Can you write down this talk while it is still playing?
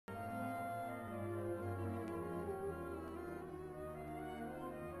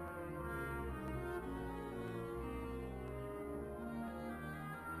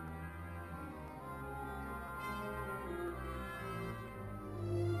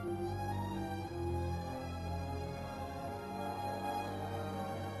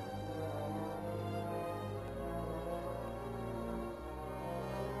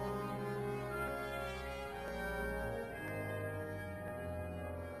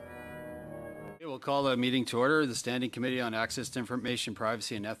We'll call the meeting to order. The Standing Committee on Access to Information,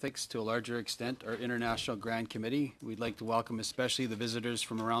 Privacy and Ethics, to a larger extent, our International Grand Committee. We'd like to welcome especially the visitors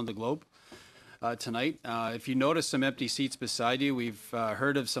from around the globe tonight. If you notice some empty seats beside you, we've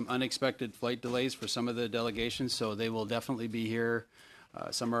heard of some unexpected flight delays for some of the delegations, so they will definitely be here.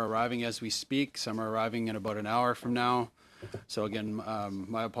 Some are arriving as we speak. Some are arriving in about an hour from now. So again,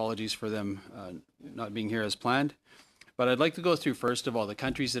 my apologies for them not being here as planned. But I'd like to go through, first of all, the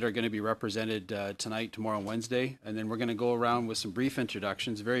countries that are going to be represented tonight, tomorrow, and Wednesday. And then we're going to go around with some brief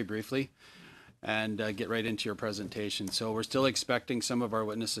introductions, very briefly, and get right into your presentation. So we're still expecting some of our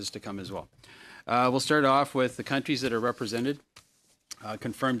witnesses to come as well. We'll start off with the countries that are represented,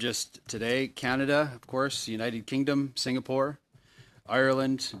 confirmed just today. Canada, of course, United Kingdom, Singapore,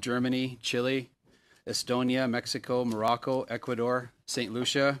 Ireland, Germany, Chile, Estonia, Mexico, Morocco, Ecuador, St.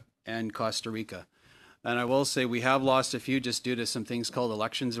 Lucia, and Costa Rica. And I will say we have lost a few just due to some things called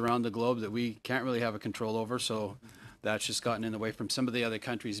elections around the globe that we can't really have a control over. So that's just gotten in the way from some of the other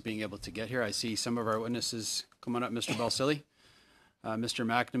countries being able to get here. I see some of our witnesses coming up, Mr. Balsillie, Mr.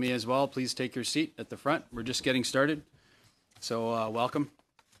 McNamee as well. Please take your seat at the front. We're just getting started. So welcome.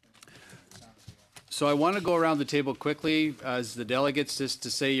 So I want to go around the table quickly as the delegates just to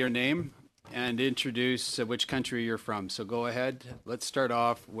say your name and introduce which country you're from. So go ahead. Let's start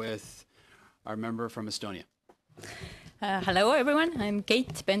off with our member from Estonia. Hello, everyone. I'm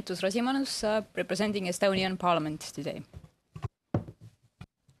Kate Pentus-Rosimannus, representing Estonian Parliament today.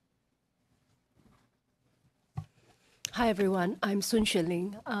 Hi, everyone. I'm Sun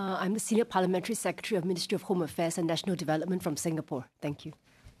Xueling. I'm the Senior Parliamentary Secretary of Ministry of Home Affairs and National Development from Singapore. Thank you.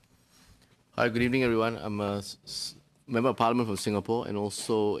 Hi, good evening, everyone. I'm a Member of Parliament from Singapore and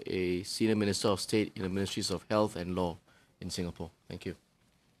also a Senior Minister of State in the Ministries of Health and Law in Singapore. Thank you.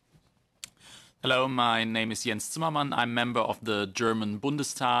 Hello, my name is Jens Zimmermann. I'm member of the German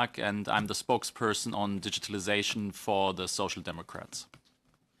Bundestag and I'm the spokesperson on digitalization for the Social Democrats.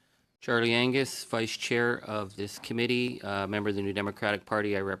 Charlie Angus, Vice Chair of this committee, member of the New Democratic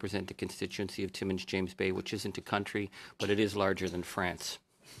Party. I represent the constituency of Timmins James Bay, which isn't a country, but it is larger than France.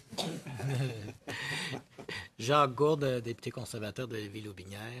 Jacques Gourde, député conservateur de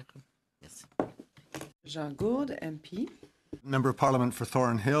Ville-aux-Binières. Merci. Jacques Gourde, MP. Member of Parliament for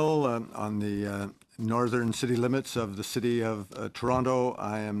Thornhill on the northern city limits of the city of Toronto.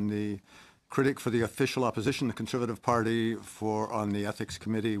 I am the critic for the official opposition, the Conservative Party, on the Ethics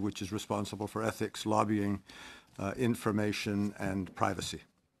Committee, which is responsible for ethics, lobbying, information, and privacy.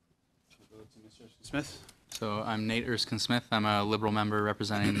 Smith. So I'm Nate Erskine-Smith. I'm a Liberal member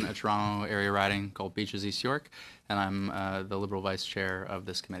representing a Toronto area riding called Beaches East York, and I'm the Liberal Vice Chair of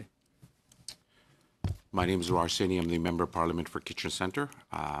this committee. My name is Arseni. I'm the Member of Parliament for Kitchener Centre,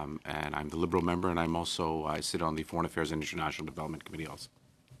 and I'm the Liberal member, and I sit on the Foreign Affairs and International Development Committee also.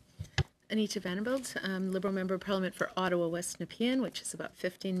 Anita Vanderbilt, Liberal Member of Parliament for Ottawa West Nepean, which is about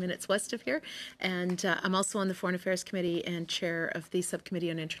 15 minutes west of here, and I'm also on the Foreign Affairs Committee and Chair of the Subcommittee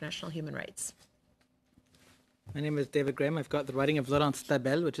on International Human Rights. My name is David Graham. I've got the riding of Laurence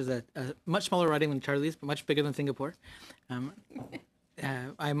Tabel, which is a much smaller riding than Charlie's, but much bigger than Singapore.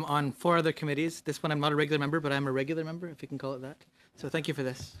 I'm on 4 other committees. This one I'm not a regular member, but I'm a regular member, if you can call it that. So thank you for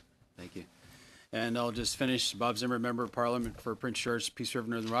this. Thank you. And I'll just finish. Bob Zimmer, Member of Parliament for Prince George, Peace River,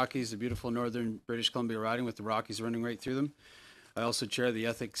 Northern Rockies, the beautiful northern British Columbia riding with the Rockies running right through them. I also chair the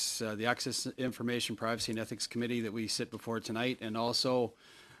the Access Information, Privacy and Ethics Committee that we sit before tonight. And also,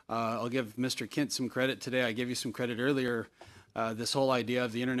 I'll give Mr. Kint some credit today. I gave you some credit earlier. This whole idea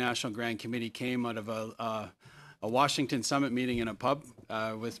of the International Grand Committee came out of a Washington Summit meeting in a pub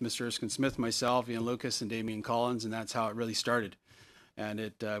with Mr. Erskine-Smith, myself, Ian Lucas, and Damien Collins, and that's how it really started.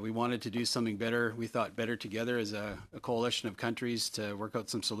 And we wanted to do something better. We thought better together as a coalition of countries to work out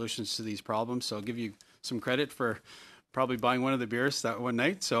some solutions to these problems. So I'll give you some credit for probably buying one of the beers that one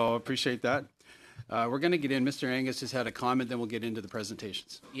night. So I appreciate that. We're going to get in. Mr. Angus has had a comment, then we'll get into the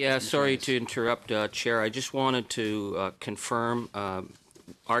presentations. Yeah, sorry to interrupt, Chair. I just wanted to confirm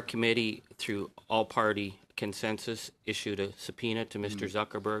our committee, through all-party consensus, issued a subpoena to Mr.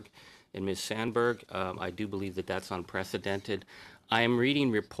 Zuckerberg and Ms. Sandberg. I do believe that that's unprecedented. I am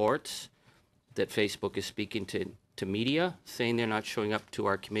reading reports that Facebook is speaking to media, saying they're not showing up to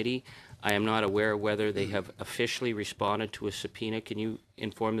our committee. I am not aware whether they have officially responded to a subpoena. Can you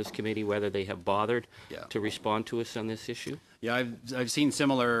inform this committee whether they have bothered to respond to us on this issue? Yeah, I've seen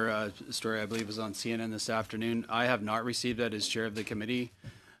similar story. I believe it was on CNN this afternoon. I have not received that as chair of the committee.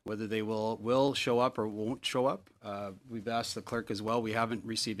 Whether they will show up or won't show up, we've asked the clerk as well. We haven't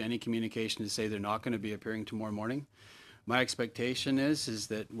received any communication to say they're not going to be appearing tomorrow morning. My expectation is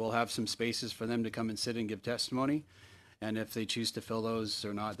that we'll have some spaces for them to come and sit and give testimony. And if they choose to fill those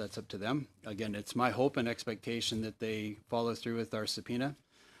or not, that's up to them. Again, it's my hope and expectation that they follow through with our subpoena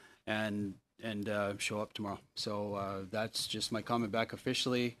and show up tomorrow. So that's just my comment back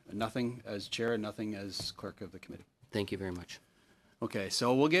officially. Nothing as chair, nothing as clerk of the committee. Thank you very much. Okay,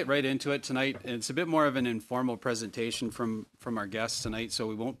 so we'll get right into it tonight. It's a bit more of an informal presentation from our guests tonight, so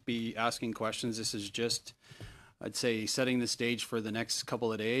we won't be asking questions. This is just, I'd say, setting the stage for the next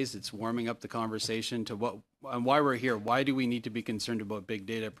couple of days. It's warming up the conversation to what and why we're here. Why do we need to be concerned about big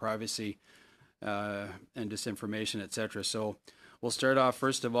data, privacy, and disinformation, et cetera? So we'll start off,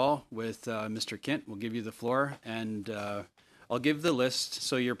 first of all, with Mr. Kint. We'll give you the floor, and I'll give the list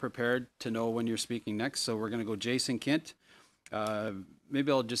so you're prepared to know when you're speaking next. So we're going to go Jason Kint.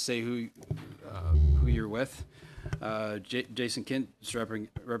 Maybe I'll just say who you're with. Jason Kint is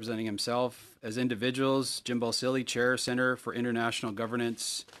representing himself. As individuals, Jim Balsillie, Chair, Center for International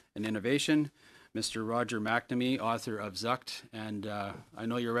Governance and Innovation. Mr. Roger McNamee, author of Zucked. And I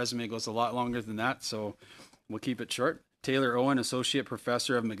know your resume goes a lot longer than that, so we'll keep it short. Taylor Owen, Associate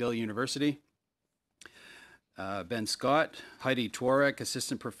Professor of McGill University. Ben Scott, Heidi Tworek,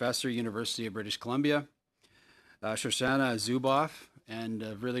 Assistant Professor, University of British Columbia. Shoshana Zuboff, and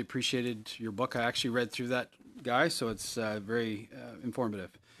really appreciated your book. I actually read through that, guy, so it's very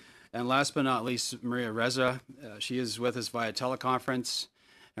informative. And last but not least, Maria Ressa. She is with us via teleconference,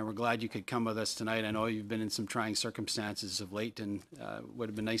 and we're glad you could come with us tonight. I know you've been in some trying circumstances of late, and would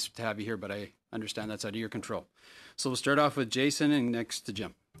have been nice to have you here, but I understand that's out of your control. So we'll start off with Jason and next to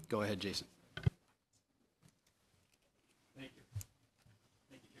Jim. Go ahead, Jason.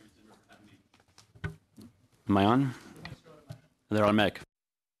 Am I on? They're on mic.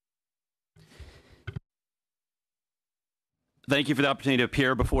 Thank you for the opportunity to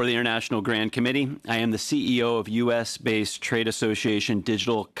appear before the International Grand Committee. I am the CEO of U.S.-based trade association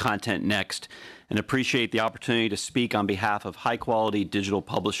Digital Content Next and appreciate the opportunity to speak on behalf of high-quality digital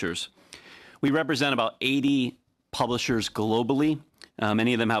publishers. We represent about 80 publishers globally.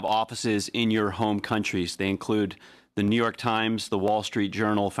 Many of them have offices in your home countries. They include the New York Times, the Wall Street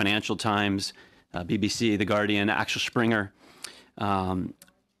Journal, Financial Times, BBC, The Guardian, Axel Springer,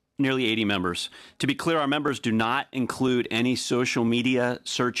 nearly 80 members. To be clear, our members do not include any social media,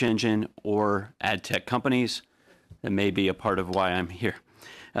 search engine, or ad tech companies. That may be a part of why I'm here.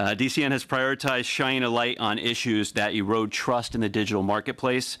 DCN has prioritized shining a light on issues that erode trust in the digital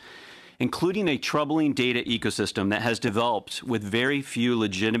marketplace, including a troubling data ecosystem that has developed with very few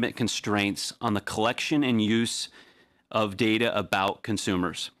legitimate constraints on the collection and use of data about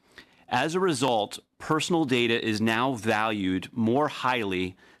consumers. As a result, personal data is now valued more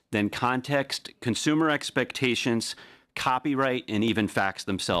highly than context, consumer expectations, copyright, and even facts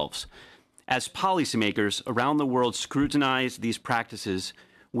themselves. As policymakers around the world scrutinize these practices,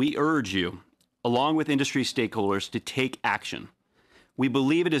 we urge you, along with industry stakeholders, to take action. We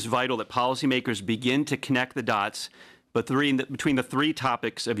believe it is vital that policymakers begin to connect the dots between the three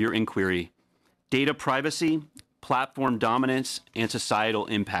topics of your inquiry: data privacy, platform dominance, and societal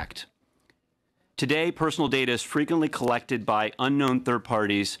impact. Today, personal data is frequently collected by unknown third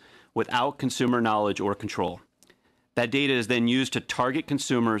parties without consumer knowledge or control. That data is then used to target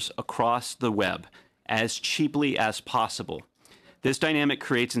consumers across the web as cheaply as possible. This dynamic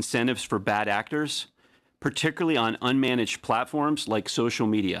creates incentives for bad actors, particularly on unmanaged platforms like social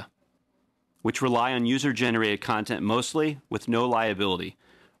media, which rely on user-generated content mostly with no liability,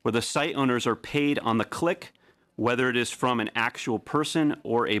 where the site owners are paid on the click, whether it is from an actual person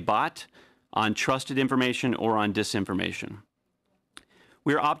or a bot, on trusted information or on disinformation.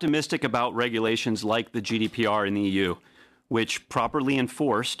 We are optimistic about regulations like the GDPR in the EU, which properly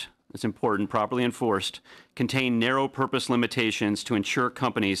enforced, it's important, properly enforced, contain narrow purpose limitations to ensure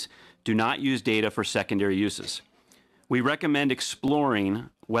companies do not use data for secondary uses. We recommend exploring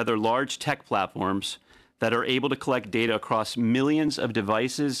whether large tech platforms that are able to collect data across millions of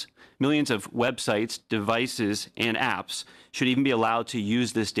devices, millions of websites, devices, and apps should even be allowed to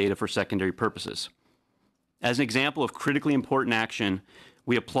use this data for secondary purposes. As an example of critically important action,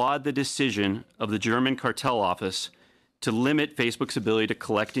 we applaud the decision of the German cartel office to limit Facebook's ability to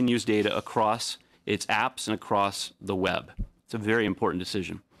collect and use data across its apps and across the web. It's a very important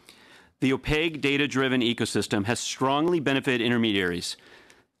decision. The opaque, data-driven ecosystem has strongly benefited intermediaries,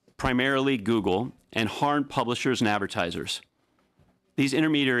 primarily Google, and harmed publishers and advertisers. These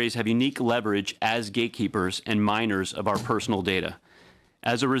intermediaries have unique leverage as gatekeepers and miners of our personal data.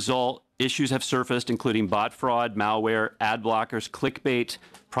 As a result, issues have surfaced, including bot fraud, malware, ad blockers, clickbait,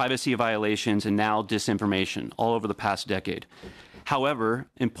 privacy violations, and now disinformation, all over the past decade. However,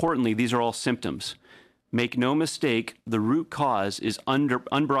 importantly, these are all symptoms. Make no mistake, the root cause is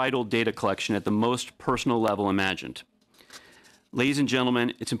unbridled data collection at the most personal level imagined. Ladies and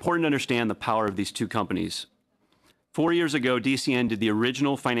gentlemen, it's important to understand the power of these two companies. 4 years ago, DCN did the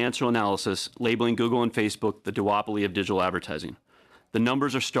original financial analysis labeling Google and Facebook the duopoly of digital advertising. The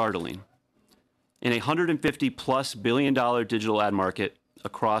numbers are startling. In a $150+ billion digital ad market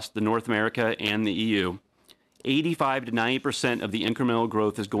across the North America and the EU, 85 to 90% of the incremental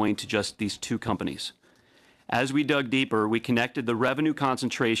growth is going to just these two companies. As we dug deeper, we connected the revenue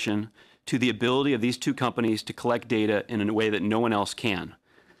concentration to the ability of these two companies to collect data in a way that no one else can.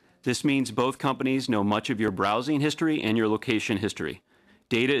 This means both companies know much of your browsing history and your location history.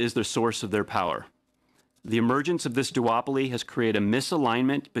 Data is the source of their power. The emergence of this duopoly has created a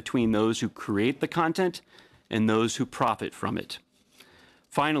misalignment between those who create the content and those who profit from it.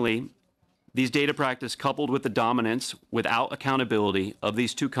 Finally, these data practices coupled with the dominance without accountability of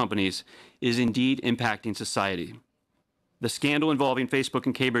these two companies is indeed impacting society. The scandal involving Facebook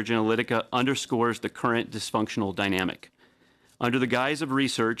and Cambridge Analytica underscores the current dysfunctional dynamic. Under the guise of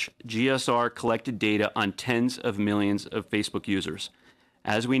research, GSR collected data on tens of millions of Facebook users.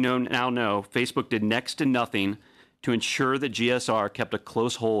 As we now know, Facebook did next to nothing to ensure that GSR kept a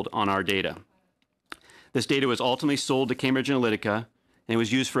close hold on our data. This data was ultimately sold to Cambridge Analytica, and it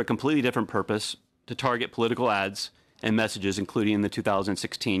was used for a completely different purpose, to target political ads and messages, including in the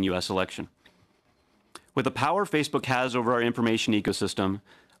 2016 U.S. election. With the power Facebook has over our information ecosystem,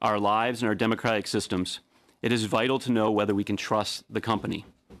 our lives, and our democratic systems, it is vital to know whether we can trust the company.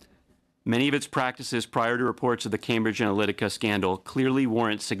 Many of its practices prior to reports of the Cambridge Analytica scandal clearly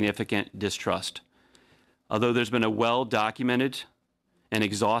warrant significant distrust. Although there's been a well-documented and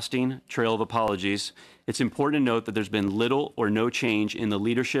exhausting trail of apologies, it's important to note that there's been little or no change in the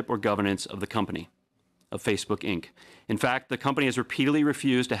leadership or governance of the company, of Facebook Inc. In fact, the company has repeatedly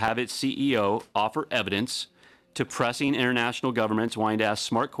refused to have its CEO offer evidence to pressing international governments wanting to ask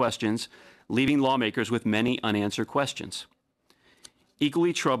smart questions, leaving lawmakers with many unanswered questions.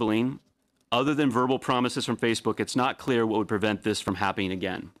 Equally troubling, other than verbal promises from Facebook, it's not clear what would prevent this from happening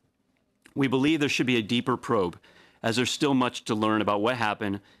again. We believe there should be a deeper probe, as there's still much to learn about what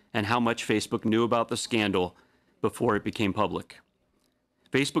happened and how much Facebook knew about the scandal before it became public.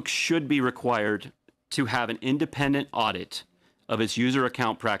 Facebook should be required to have an independent audit of its user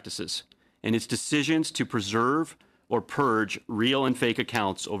account practices and its decisions to preserve or purge real and fake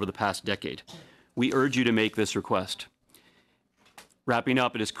accounts over the past decade. We urge you to make this request. Wrapping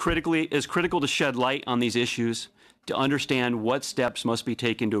up, it is critical to shed light on these issues, to understand what steps must be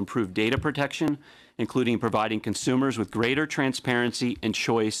taken to improve data protection, including providing consumers with greater transparency and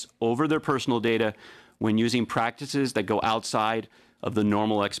choice over their personal data when using practices that go outside of the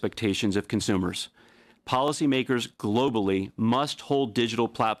normal expectations of consumers. Policymakers globally must hold digital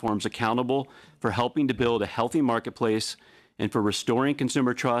platforms accountable for helping to build a healthy marketplace and for restoring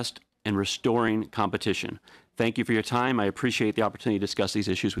consumer trust and restoring competition. Thank you for your time. I appreciate the opportunity to discuss these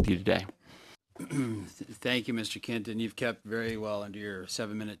issues with you today. Thank you, Mr. Kint, and you've kept very well under your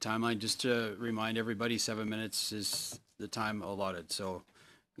 7-minute timeline. Just to remind everybody, 7 minutes is the time allotted. So,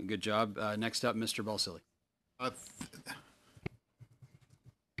 good job. Next up, Mr. Balsillie.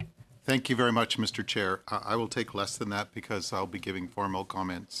 Thank you very much, Mr. Chair. I will take less than that because I'll be giving formal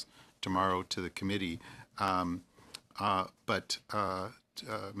comments tomorrow to the committee. Mr.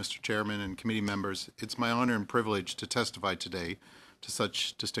 Chairman and committee members, it's my honor and privilege to testify today to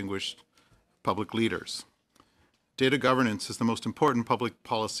such distinguished public leaders. Data governance is the most important public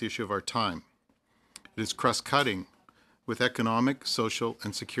policy issue of our time. It is cross-cutting with economic, social,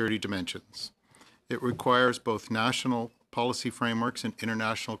 and security dimensions. It requires both national policy frameworks and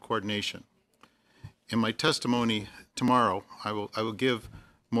international coordination. In my testimony tomorrow, I will give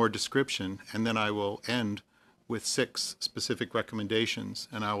more description, and then I will end with 6 specific recommendations,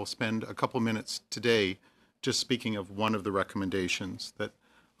 and I will spend a couple minutes today just speaking of one of the recommendations that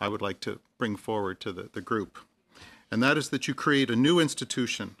I would like to bring forward to the group. And that is that you create a new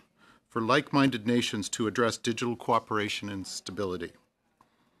institution for like-minded nations to address digital cooperation and stability.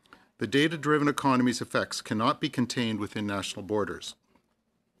 The data-driven economy's effects cannot be contained within national borders.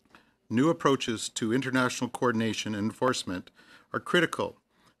 New approaches to international coordination and enforcement are critical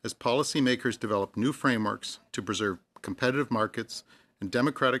as policymakers develop new frameworks to preserve competitive markets and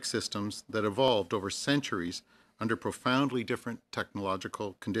democratic systems that evolved over centuries under profoundly different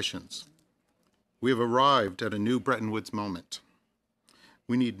technological conditions. We have arrived at a new Bretton Woods moment.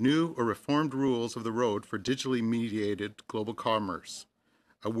 We need new or reformed rules of the road for digitally mediated global commerce,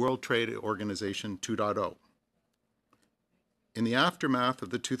 a World Trade Organization 2.0. In the aftermath of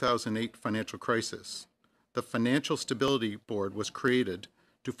the 2008 financial crisis, the Financial Stability Board was created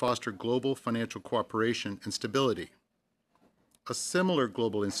to foster global financial cooperation and stability. A similar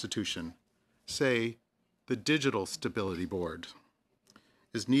global institution, say the Digital Stability Board,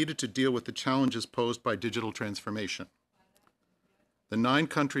 is needed to deal with the challenges posed by digital transformation. The 9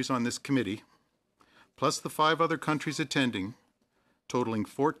 countries on this committee, plus the 5 other countries attending, totaling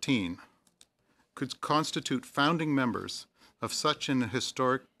 14, could constitute founding members of such an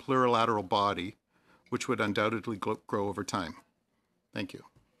historic plurilateral body, which would undoubtedly grow over time. Thank you.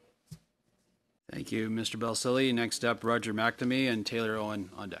 Thank you, Mr. Balsillie. Next up, Roger McNamee and Taylor Owen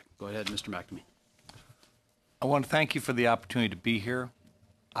on deck. Go ahead, Mr. McNamee. I want to thank you for the opportunity to be here.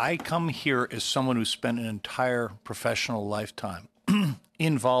 I come here as someone who spent an entire professional lifetime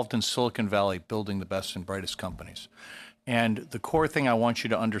involved in Silicon Valley building the best and brightest companies. And the core thing I want you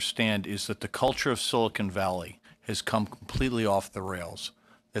to understand is that the culture of Silicon Valley has come completely off the rails,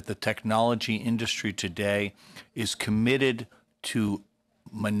 that the technology industry today is committed to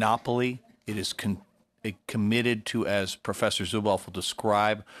monopoly. It is committed to, as Professor Zuboff will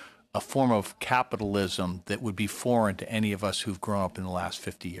describe, a form of capitalism that would be foreign to any of us who've grown up in the last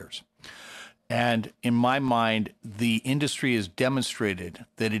 50 years. And in my mind, the industry has demonstrated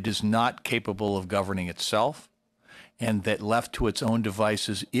that it is not capable of governing itself, and that left to its own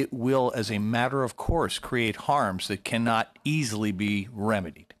devices, it will, as a matter of course, create harms that cannot easily be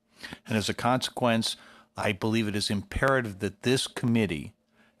remedied. And as a consequence, I believe it is imperative that this committee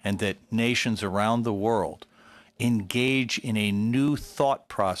and that nations around the world engage in a new thought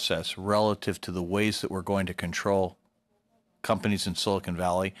process relative to the ways that we're going to control companies in Silicon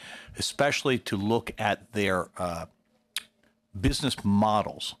Valley, especially to look at their business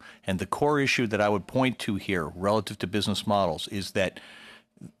models. And the core issue that I would point to here relative to business models is that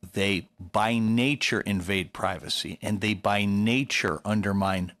they by nature invade privacy, and they by nature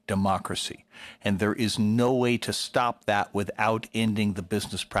undermine democracy. And there is no way to stop that without ending the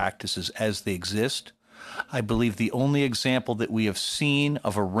business practices as they exist. I believe the only example that we have seen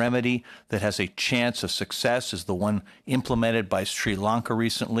of a remedy that has a chance of success is the one implemented by Sri Lanka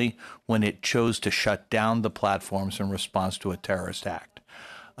recently when it chose to shut down the platforms in response to a terrorist act.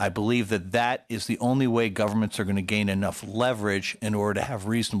 I believe that that is the only way governments are going to gain enough leverage in order to have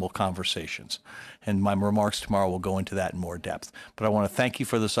reasonable conversations. And my remarks tomorrow will go into that in more depth. But I want to thank you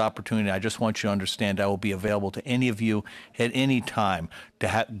for this opportunity. I just want you to understand I will be available to any of you at any time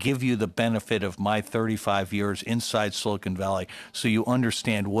to give you the benefit of my 35 years inside Silicon Valley so you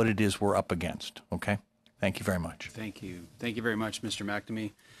understand what it is we're up against. Okay? Thank you very much. Thank you. Thank you very much, Mr.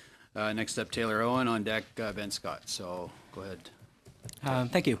 McNamee. Next up, Taylor Owen. On deck, Ben Scott. So go ahead.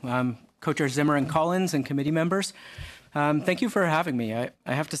 Thank you. Co-Chair Zimmer and Collins and committee members. Thank you for having me. I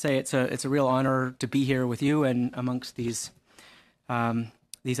have to say it's a real honor to be here with you and amongst these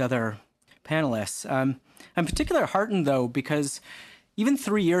other panelists. I'm particularly heartened, though, because even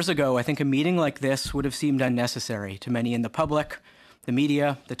 3 years ago, I think a meeting like this would have seemed unnecessary to many in the public, the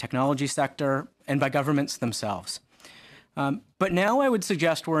media, the technology sector, and by governments themselves. But now I would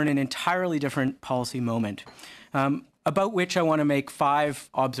suggest we're in an entirely different policy moment, about which I want to make 5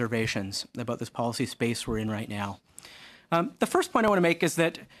 observations about this policy space we're in right now. The first point I want to make is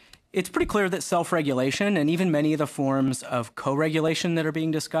that it's pretty clear that self-regulation and even many of the forms of co-regulation that are being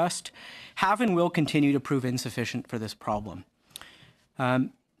discussed have and will continue to prove insufficient for this problem.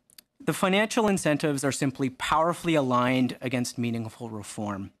 The financial incentives are simply powerfully aligned against meaningful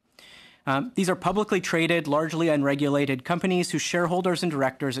reform. These are publicly traded, largely unregulated companies whose shareholders and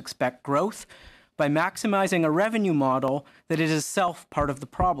directors expect growth by maximizing a revenue model that is itself part of the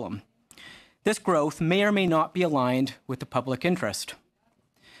problem. This growth may or may not be aligned with the public interest.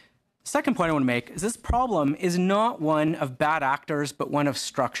 The second point I want to make is this problem is not one of bad actors, but one of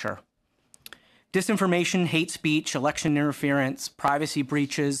structure. Disinformation, hate speech, election interference, privacy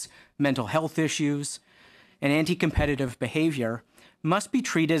breaches, mental health issues, and anti-competitive behavior must be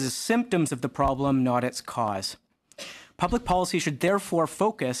treated as symptoms of the problem, not its cause. Public policy should therefore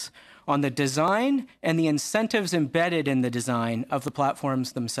focus on the design and the incentives embedded in the design of the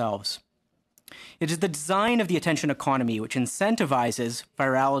platforms themselves. It is the design of the attention economy which incentivizes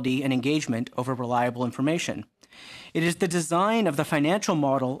virality and engagement over reliable information. It is the design of the financial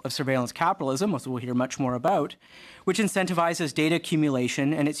model of surveillance capitalism, as we'll hear much more about, which incentivizes data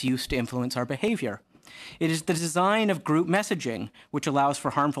accumulation and its use to influence our behavior. It is the design of group messaging, which allows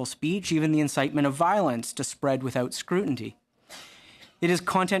for harmful speech, even the incitement of violence, to spread without scrutiny. It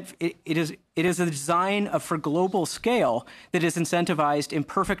is a design for global scale that has incentivized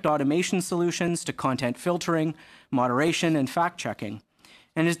imperfect automation solutions to content filtering, moderation, and fact-checking.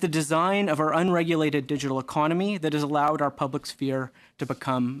 And is the design of our unregulated digital economy that has allowed our public sphere to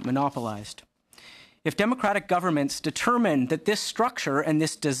become monopolized. If democratic governments determine that this structure and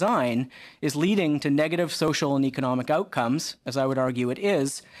this design is leading to negative social and economic outcomes, as I would argue it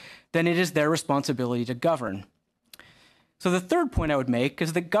is, then it is their responsibility to govern. So the third point I would make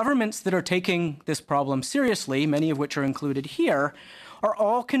is that governments that are taking this problem seriously, many of which are included here, are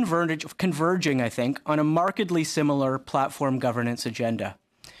all converging, I think, on a markedly similar platform governance agenda.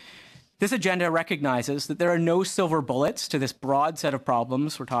 This agenda recognizes that there are no silver bullets to this broad set of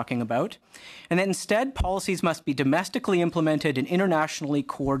problems we're talking about, and that instead policies must be domestically implemented and internationally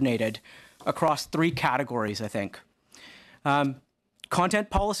coordinated across three categories, I think. Content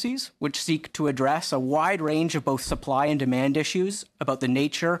policies, which seek to address a wide range of both supply and demand issues about the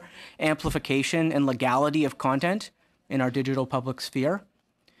nature, amplification, and legality of content in our digital public sphere.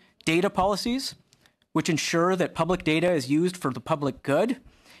 Data policies, which ensure that public data is used for the public good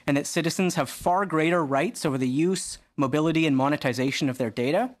and that citizens have far greater rights over the use, mobility, and monetization of their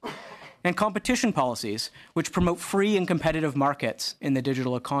data. And competition policies, which promote free and competitive markets in the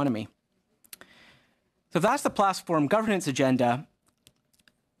digital economy. So that's the platform governance agenda.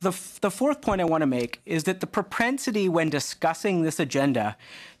 The fourth point I want to make is that the propensity when discussing this agenda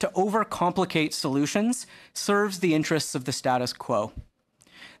to overcomplicate solutions serves the interests of the status quo.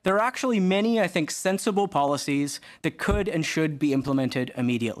 There are actually many, I think, sensible policies that could and should be implemented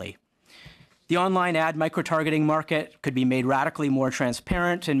immediately. The online ad micro-targeting market could be made radically more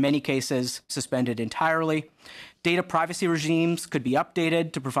transparent, in many cases suspended entirely. Data privacy regimes could be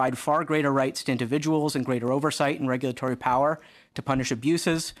updated to provide far greater rights to individuals and greater oversight and regulatory power to punish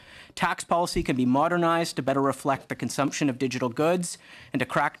abuses. Tax policy can be modernized to better reflect the consumption of digital goods and to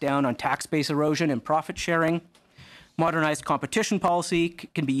crack down on tax base erosion and profit sharing. Modernized competition policy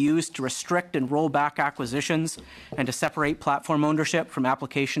can be used to restrict and roll back acquisitions and to separate platform ownership from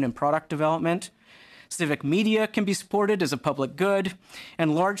application and product development. Civic media can be supported as a public good,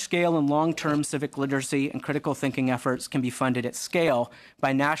 and large-scale and long-term civic literacy and critical thinking efforts can be funded at scale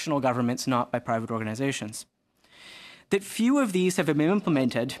by national governments, not by private organizations. That few of these have been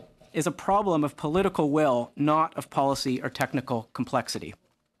implemented is a problem of political will, not of policy or technical complexity.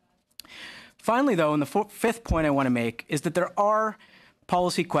 Finally, though, and the fifth point I want to make is that there are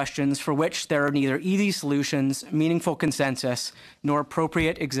policy questions for which there are neither easy solutions, meaningful consensus, nor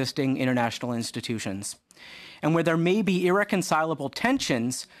appropriate existing international institutions, and where there may be irreconcilable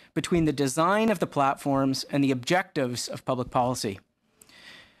tensions between the design of the platforms and the objectives of public policy.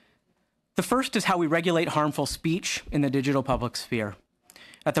 The first is how we regulate harmful speech in the digital public sphere.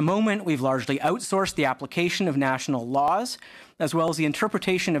 At the moment, we've largely outsourced the application of national laws, as well as the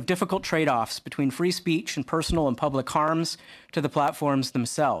interpretation of difficult trade-offs between free speech and personal and public harms to the platforms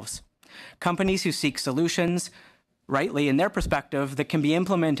themselves. Companies who seek solutions, rightly in their perspective, that can be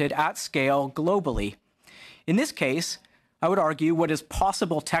implemented at scale globally. In this case, I would argue what is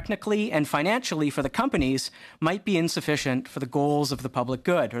possible technically and financially for the companies might be insufficient for the goals of the public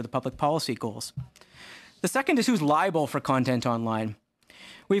good or the public policy goals. The second is who's liable for content online.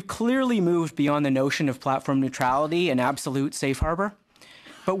 We've clearly moved beyond the notion of platform neutrality and absolute safe harbor.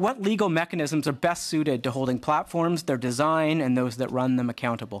 But what legal mechanisms are best suited to holding platforms, their design, and those that run them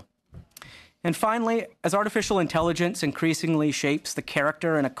accountable? And finally, as artificial intelligence increasingly shapes the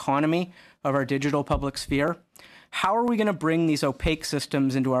character and economy of our digital public sphere, how are we going to bring these opaque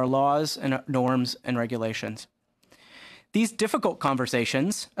systems into our laws and norms and regulations? These difficult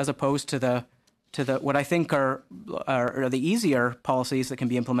conversations, as opposed to the what I think are the easier policies that can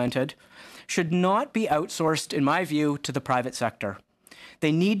be implemented, should not be outsourced, in my view, to the private sector.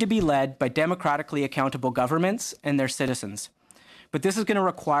 They need to be led by democratically accountable governments and their citizens. But this is going to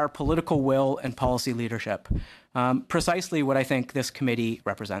require political will and policy leadership, precisely what I think this committee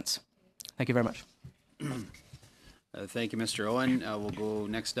represents. Thank you very much. Thank you, Mr. Owen. We'll go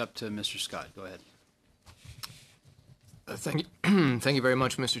next up to Mr. Scott. Go ahead. Thank you. Thank you very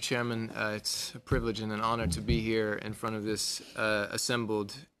much, Mr. Chairman. It's a privilege and an honor to be here in front of this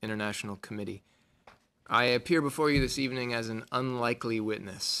assembled international committee. I appear before you this evening as an unlikely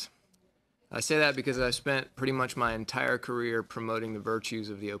witness. I say that because I've spent pretty much my entire career promoting the virtues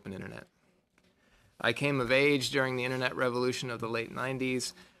of the open internet. I came of age during the internet revolution of the late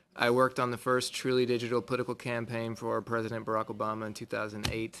 90s. I worked on the first truly digital political campaign for President Barack Obama in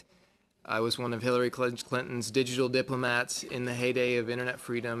 2008. I was one of Hillary Clinton's digital diplomats in the heyday of internet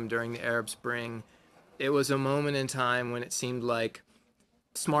freedom during the Arab Spring. It was a moment in time when it seemed like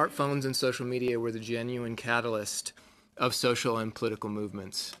smartphones and social media were the genuine catalyst of social and political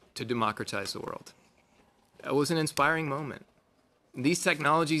movements to democratize the world. It was an inspiring moment. These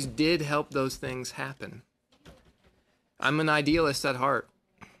technologies did help those things happen. I'm an idealist at heart.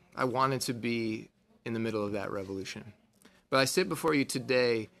 I wanted to be in the middle of that revolution. But I sit before you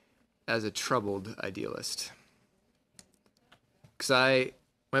today as a troubled idealist. Because I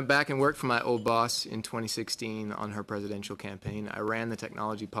Went back and worked for my old boss in 2016 on her presidential campaign. I ran the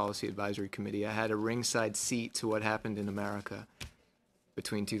Technology Policy Advisory Committee. I had a ringside seat to what happened in America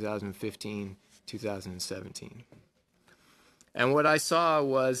between 2015 2017. And what I saw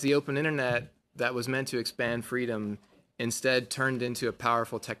was the open internet that was meant to expand freedom instead turned into a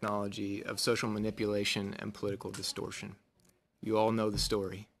powerful technology of social manipulation and political distortion. You all know the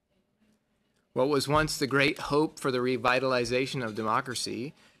story. What was once the great hope for the revitalization of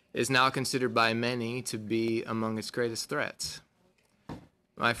democracy is now considered by many to be among its greatest threats.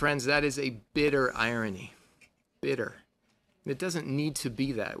 My friends, that is a bitter irony. Bitter. It doesn't need to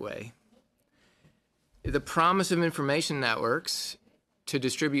be that way. The promise of information networks to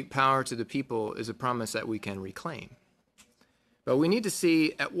distribute power to the people is a promise that we can reclaim. But we need to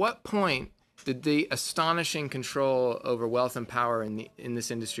see at what point did the astonishing control over wealth and power in this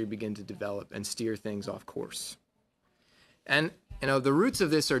industry begin to develop and steer things off course. And the roots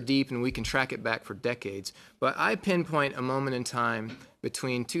of this are deep and we can track it back for decades, but I pinpoint a moment in time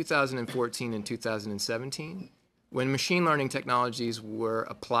between 2014 and 2017 when machine learning technologies were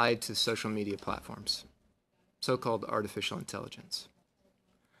applied to social media platforms, so-called artificial intelligence.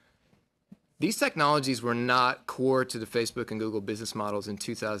 These technologies were not core to the Facebook and Google business models in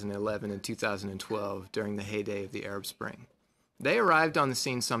 2011 and 2012 during the heyday of the Arab Spring. They arrived on the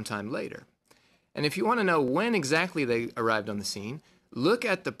scene sometime later. And if you want to know when exactly they arrived on the scene, look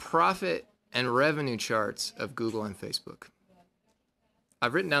at the profit and revenue charts of Google and Facebook.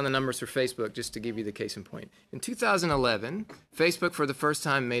 I've written down the numbers for Facebook just to give you the case in point. In 2011, Facebook for the first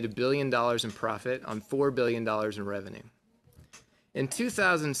time made $1 billion in profit on $4 billion in revenue. In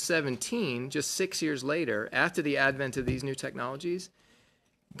 2017, just 6 years later, after the advent of these new technologies,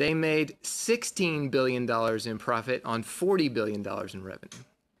 they made $16 billion in profit on $40 billion in revenue.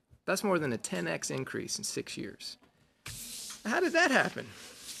 That's more than a 10x increase in 6 years. How did that happen?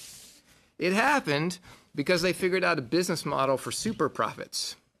 It happened because they figured out a business model for super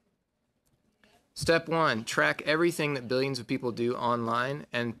profits. Step one, track everything that billions of people do online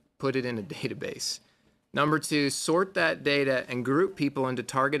and put it in a database. Number two, sort that data and group people into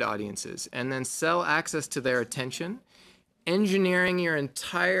target audiences and then sell access to their attention, engineering your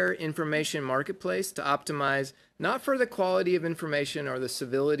entire information marketplace to optimize not for the quality of information or the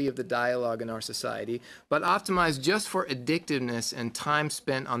civility of the dialogue in our society, but optimize just for addictiveness and time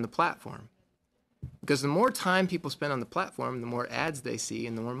spent on the platform. Because the more time people spend on the platform, the more ads they see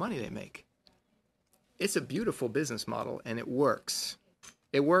and the more money they make. It's a beautiful business model and it works.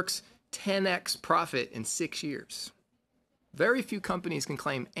 It works 10x profit in 6 years. Very few companies can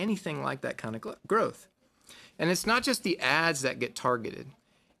claim anything like that kind of growth. And it's not just the ads that get targeted.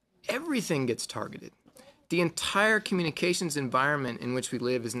 Everything gets targeted. The entire communications environment in which we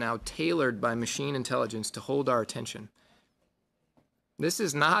live is now tailored by machine intelligence to hold our attention. This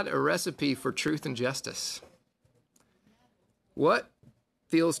is not a recipe for truth and justice. What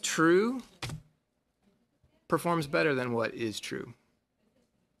feels true performs better than what is true.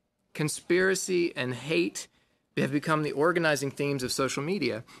 Conspiracy and hate have become the organizing themes of social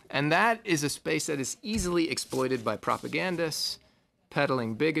media, and that is a space that is easily exploited by propagandists,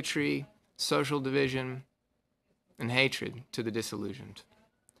 peddling bigotry, social division, and hatred to the disillusioned.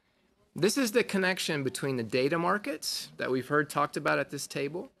 This is the connection between the data markets that we've heard talked about at this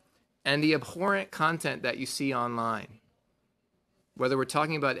table and the abhorrent content that you see online. Whether we're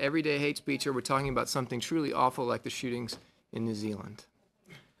talking about everyday hate speech or we're talking about something truly awful like the shootings in New Zealand.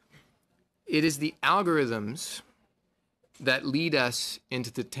 It is the algorithms that lead us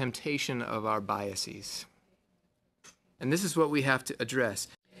into the temptation of our biases. And this is what we have to address.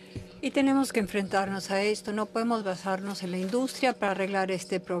 Y tenemos que enfrentarnos a esto. No podemos basarnos en la industria para arreglar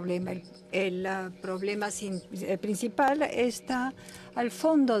este problema. El problema principal está al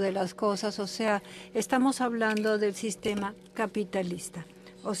fondo de las cosas. O sea, estamos hablando del sistema capitalista.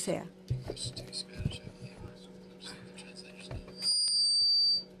 O sea,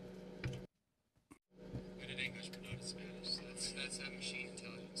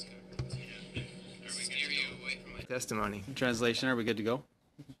 testimony. Translation, are we good to go?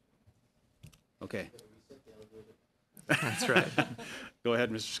 Okay. That's right. Go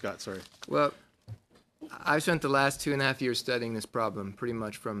ahead, Mr. Scott, sorry. Well, I've spent the last 2.5 years studying this problem, pretty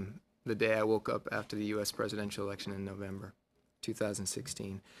much from the day I woke up after the U.S. presidential election in November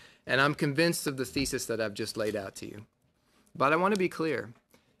 2016. And I'm convinced of the thesis that I've just laid out to you. But I want to be clear.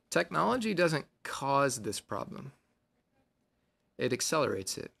 Technology doesn't cause this problem. It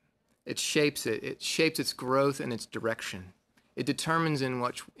accelerates it. It shapes it. It shapes its growth and its direction. It determines in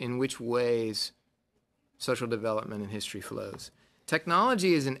which ways social development and history flows.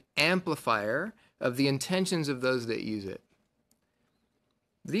 Technology is an amplifier of the intentions of those that use it.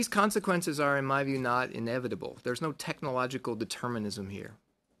 These consequences are, in my view, not inevitable. There's no technological determinism here.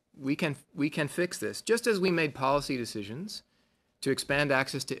 We can fix this, just as we made policy decisions to expand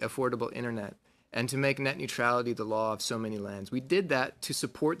access to affordable internet and to make net neutrality the law of so many lands. We did that to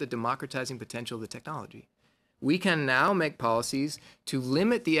support the democratizing potential of the technology. We can now make policies to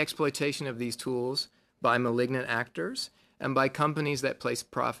limit the exploitation of these tools by malignant actors and by companies that place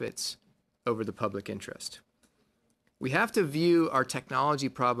profits over the public interest. We have to view our technology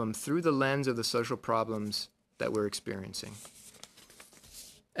problem through the lens of the social problems that we're experiencing.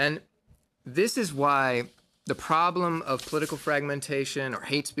 And this is why the problem of political fragmentation or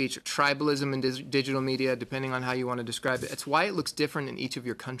hate speech or tribalism in digital media, depending on how you want to describe it, it's why it looks different in each of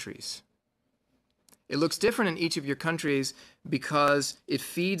your countries. It looks different in each of your countries because it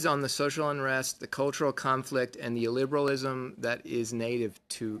feeds on the social unrest, the cultural conflict, and the illiberalism that is native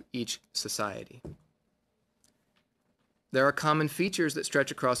to each society. There are common features that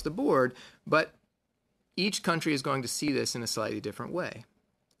stretch across the board, but each country is going to see this in a slightly different way.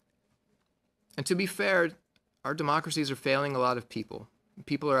 And to be fair, our democracies are failing a lot of people.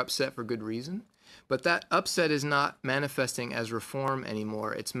 People are upset for good reason, but that upset is not manifesting as reform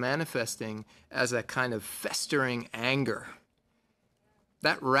anymore. It's manifesting as a kind of festering anger.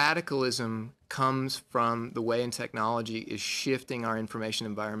 That radicalism comes from the way in technology is shifting our information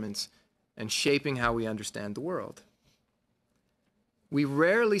environments and shaping how we understand the world. We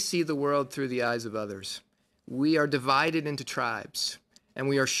rarely see the world through the eyes of others. We are divided into tribes, and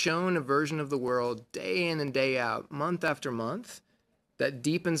we are shown a version of the world day in and day out, month after month, that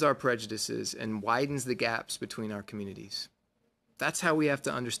deepens our prejudices and widens the gaps between our communities. That's how we have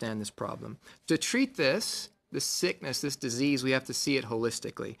to understand this problem. To treat this sickness, this disease, we have to see it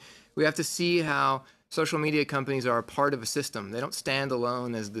holistically. We have to see how social media companies are a part of a system. They don't stand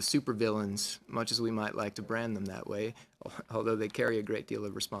alone as the supervillains, much as we might like to brand them that way, although they carry a great deal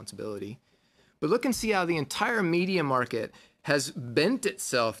of responsibility. But look and see how the entire media market has bent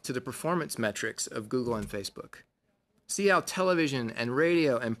itself to the performance metrics of Google and Facebook. See how television and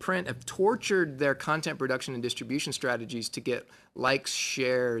radio and print have tortured their content production and distribution strategies to get likes,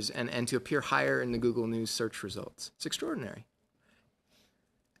 shares, and to appear higher in the Google News search results. It's extraordinary.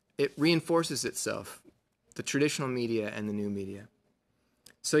 It reinforces itself, the traditional media and the new media.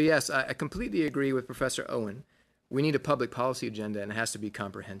 So yes, I completely agree with Professor Owen. We need a public policy agenda, and it has to be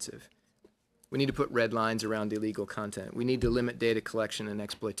comprehensive. We need to put red lines around illegal content. We need to limit data collection and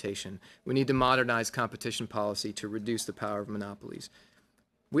exploitation. We need to modernize competition policy to reduce the power of monopolies.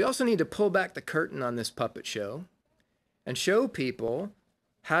 We also need to pull back the curtain on this puppet show and show people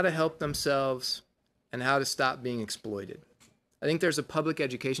how to help themselves and how to stop being exploited. I think there's a public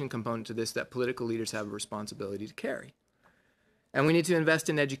education component to this that political leaders have a responsibility to carry. And we need to invest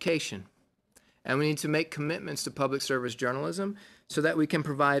in education. And we need to make commitments to public service journalism so that we can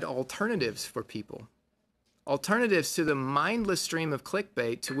provide alternatives for people. Alternatives to the mindless stream of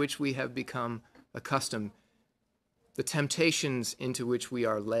clickbait to which we have become accustomed, the temptations into which we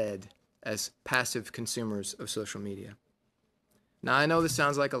are led as passive consumers of social media. Now, I know this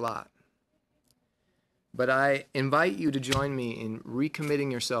sounds like a lot, but I invite you to join me in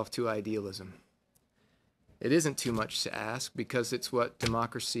recommitting yourself to idealism. It isn't too much to ask because it's what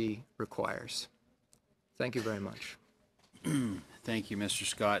democracy requires. Thank you very much. Thank you, Mr.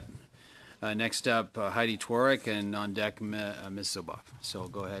 Scott. Next up, Heidi Tworek, and on deck, Ms. Zuboff. So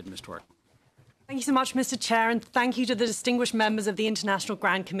go ahead, Ms. Tworek. Thank you so much, Mr. Chair, and thank you to the distinguished members of the International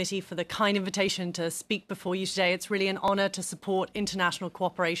Grand Committee for the kind invitation to speak before you today. It's really an honour to support international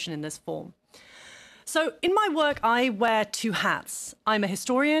cooperation in this form. So in my work, I wear two hats. I'm a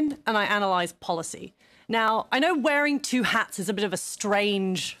historian and I analyse policy. Now, I know wearing two hats is a bit of a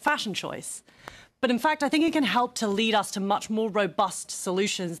strange fashion choice, but in fact, I think it can help to lead us to much more robust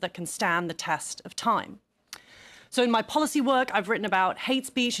solutions that can stand the test of time. So in my policy work, I've written about hate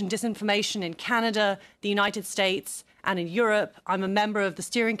speech and disinformation in Canada, the United States, and in Europe. I'm a member of the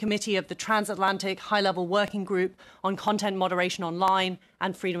steering committee of the Transatlantic High-Level Working Group on Content Moderation Online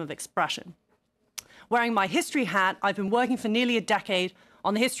and Freedom of Expression. Wearing my history hat, I've been working for nearly a decade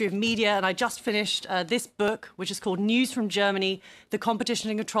on the history of media, and I just finished this book, which is called News from Germany, The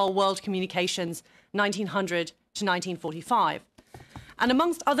Competition and Control World Communications, 1900 to 1945. And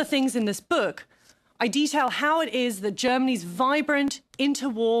amongst other things in this book, I detail how it is that Germany's vibrant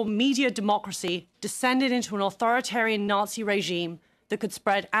interwar media democracy descended into an authoritarian Nazi regime that could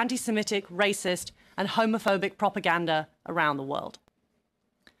spread anti-Semitic, racist, and homophobic propaganda around the world.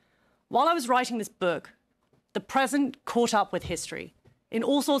 While I was writing this book, the present caught up with history in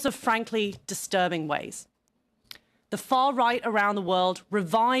all sorts of frankly disturbing ways. The far right around the world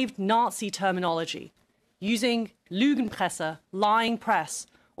revived Nazi terminology, using Lügenpresse, lying press,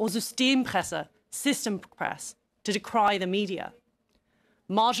 or Systempresse, system press, to decry the media.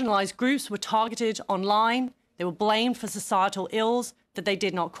 Marginalized groups were targeted online. They were blamed for societal ills that they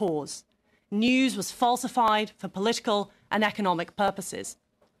did not cause. News was falsified for political and economic purposes.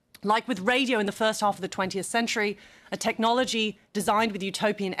 Like with radio in the first half of the 20th century, a technology designed with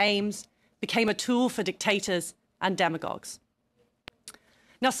utopian aims became a tool for dictators and demagogues.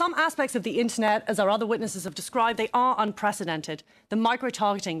 Now, some aspects of the internet, as our other witnesses have described, they are unprecedented. The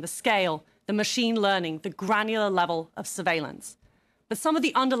micro-targeting, the scale, the machine learning, the granular level of surveillance. But some of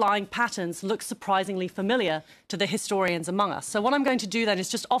the underlying patterns look surprisingly familiar to the historians among us. So what I'm going to do then is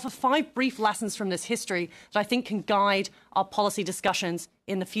just offer 5 brief lessons from this history that I think can guide our policy discussions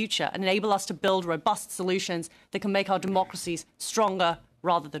in the future and enable us to build robust solutions that can make our democracies stronger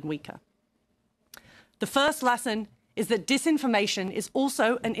rather than weaker. The first lesson is that disinformation is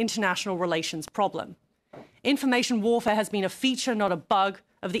also an international relations problem. Information warfare has been a feature, not a bug,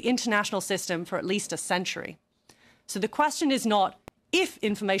 of the international system for at least a century. So the question is not if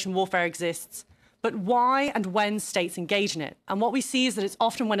information warfare exists, but why and when states engage in it. And what we see is that it's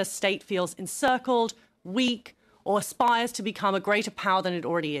often when a state feels encircled, weak, or aspires to become a greater power than it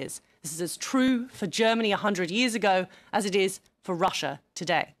already is. This is as true for Germany 100 years ago as it is for Russia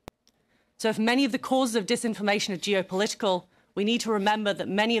today. So if many of the causes of disinformation are geopolitical, we need to remember that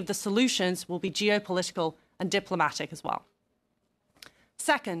many of the solutions will be geopolitical and diplomatic as well.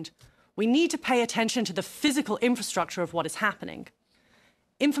 Second, we need to pay attention to the physical infrastructure of what is happening.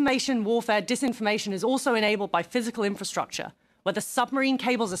 Information warfare, disinformation is also enabled by physical infrastructure, whether submarine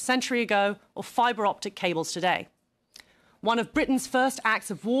cables a century ago or fiber optic cables today. One of Britain's first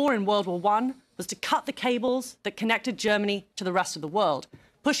acts of war in World War I was to cut the cables that connected Germany to the rest of the world,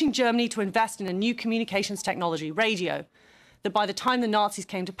 pushing Germany to invest in a new communications technology, radio, that by the time the Nazis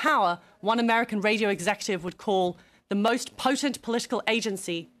came to power, one American radio executive would call the most potent political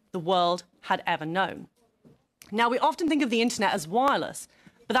agency the world had ever known. Now, we often think of the internet as wireless,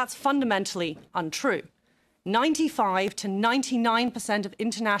 but that's fundamentally untrue. 95 to 99% of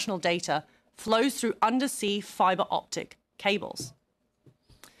international data flows through undersea fiber optic cables.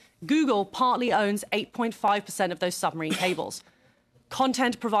 Google partly owns 8.5% of those submarine cables.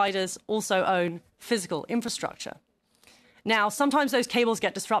 Content providers also own physical infrastructure. Now, sometimes those cables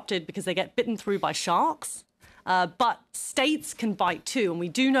get disrupted because they get bitten through by sharks, but states can bite too. And we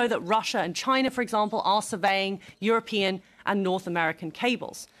do know that Russia and China, for example, are surveying European and North American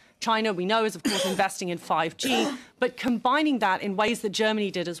cables. China, we know, is, of course, investing in 5G, but combining that in ways that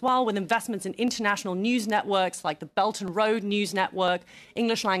Germany did as well, with investments in international news networks like the Belt and Road News Network,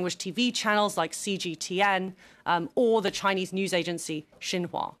 English language TV channels like CGTN, or the Chinese news agency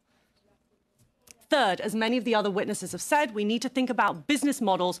Xinhua. Third, as many of the other witnesses have said, we need to think about business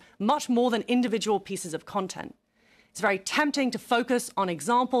models much more than individual pieces of content. It's very tempting to focus on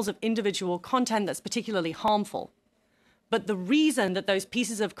examples of individual content that's particularly harmful. But the reason that those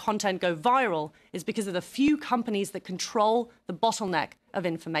pieces of content go viral is because of the few companies that control the bottleneck of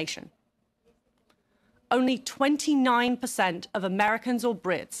information. Only 29% of Americans or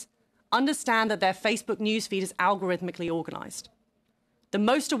Brits understand that their Facebook newsfeed is algorithmically organized. The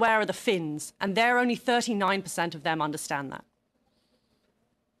most aware are the Finns, and there only 39% of them understand that.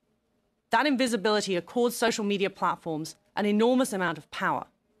 That invisibility accords social media platforms an enormous amount of power.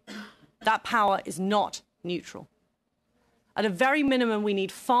 That power is not neutral. At a very minimum, we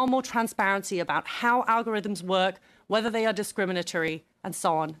need far more transparency about how algorithms work, whether they are discriminatory, and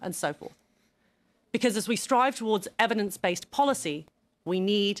so on and so forth. Because as we strive towards evidence-based policy, we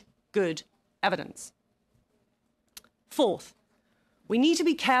need good evidence. Fourth, we need to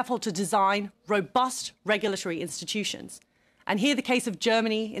be careful to design robust regulatory institutions. And here the case of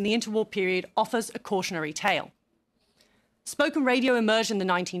Germany in the interwar period offers a cautionary tale. Spoken radio emerged in the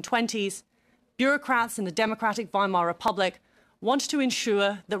 1920s. Bureaucrats in the democratic Weimar Republic wanted to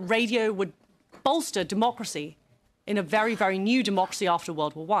ensure that radio would bolster democracy in a very, very new democracy after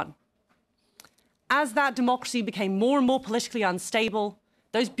World War I. As that democracy became more and more politically unstable,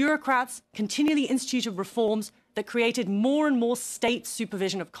 those bureaucrats continually instituted reforms that created more and more state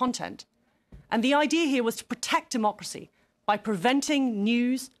supervision of content. And the idea here was to protect democracy by preventing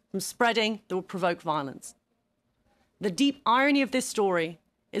news from spreading that would provoke violence. The deep irony of this story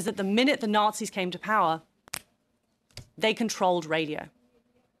is that the minute the Nazis came to power, they controlled radio.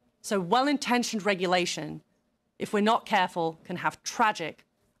 So well-intentioned regulation, if we're not careful, can have tragic,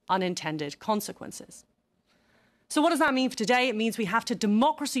 unintended consequences. So what does that mean for today? It means we have to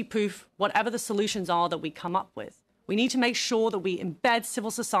democracy-proof whatever the solutions are that we come up with. We need to make sure that we embed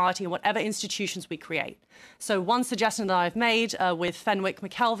civil society in whatever institutions we create. So one suggestion that I've made with Fenwick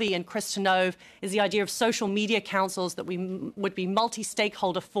McKelvey and Chris Tenove is the idea of social media councils that would be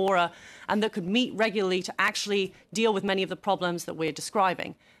multi-stakeholder fora and that could meet regularly to actually deal with many of the problems that we're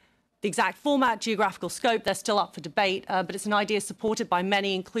describing. The exact format, geographical scope, they're still up for debate, but it's an idea supported by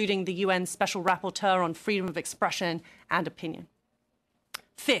many, including the UN Special Rapporteur on freedom of expression and opinion.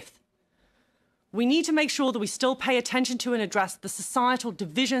 Fifth, we need to make sure that we still pay attention to and address the societal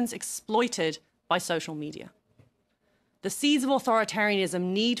divisions exploited by social media. The seeds of authoritarianism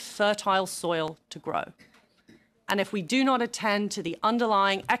need fertile soil to grow. And if we do not attend to the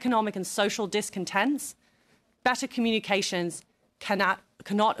underlying economic and social discontents, better communications cannot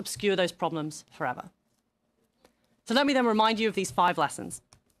obscure those problems forever. So let me then remind you of these 5 lessons.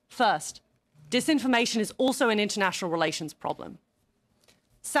 First, disinformation is also an international relations problem.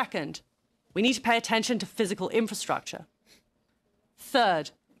 Second, we need to pay attention to physical infrastructure.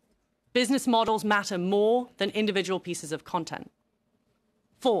 Third, business models matter more than individual pieces of content.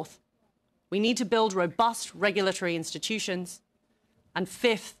 Fourth, we need to build robust regulatory institutions. And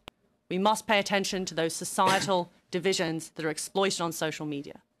fifth, we must pay attention to those societal divisions that are exploited on social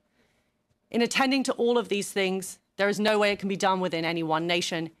media. In attending to all of these things, there is no way it can be done within any one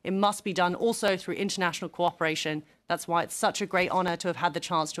nation. It must be done also through international cooperation. That's why it's such a great honor to have had the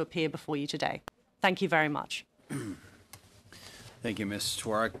chance to appear before you today. Thank you very much. Thank you, Ms.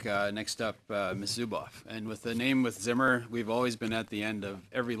 Tworek. Next up, Ms. Zuboff. And with the name with Zimmer, we've always been at the end of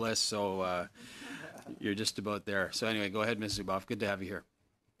every list, so you're just about there. So anyway, go ahead, Ms. Zuboff. Good to have you here.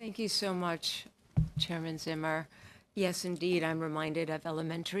 Thank you so much, Chairman Zimmer. Yes, indeed, I'm reminded of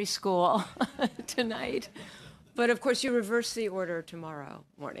elementary school tonight. But of course, you reverse the order tomorrow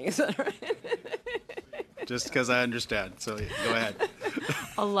morning, is that right? Just because I understand, so go ahead.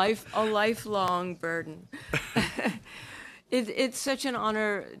 a lifelong burden. It's such an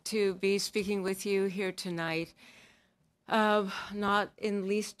honor to be speaking with you here tonight, not in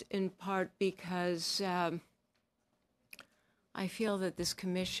least in part because I feel that this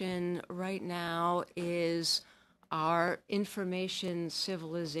commission right now is our information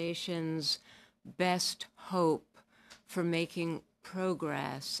civilization's best hope for making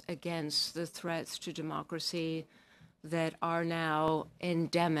progress against the threats to democracy that are now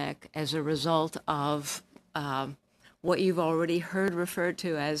endemic as a result of what you've already heard referred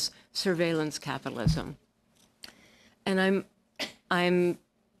to as surveillance capitalism. And I'm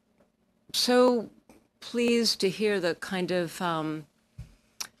so pleased to hear the kind of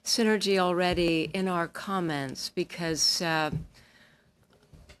synergy already in our comments, because I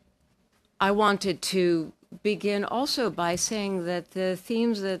wanted to begin also by saying that the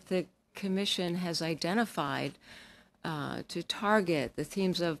themes that the Commission has identified to target, the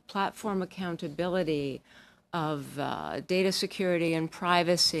themes of platform accountability, of data security and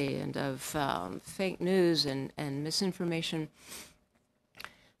privacy, and of fake news and misinformation,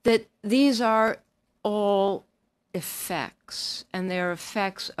 that these are all effects, and they're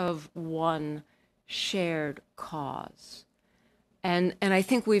effects of one shared cause. And I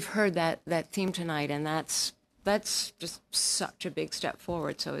think we've heard that theme tonight, and that's just such a big step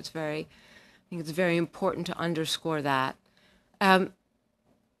forward. So I think it's very important to underscore that. I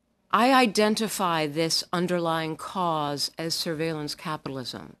identify this underlying cause as surveillance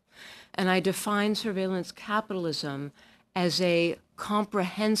capitalism, and I define surveillance capitalism as a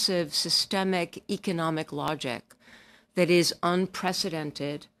comprehensive systemic economic logic that is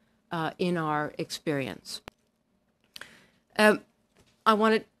unprecedented in our experience. I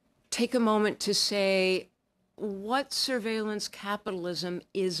want to take a moment to say what surveillance capitalism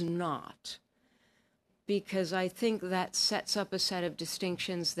is not, because I think that sets up a set of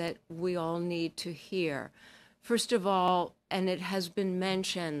distinctions that we all need to hear. First of all, and it has been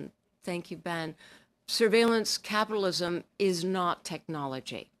mentioned, thank you, Ben, surveillance capitalism is not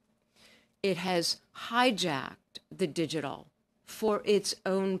technology. It has hijacked the digital for its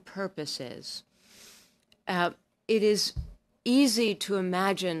own purposes. It is easy to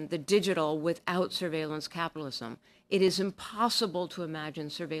imagine the digital without surveillance capitalism. It is impossible to imagine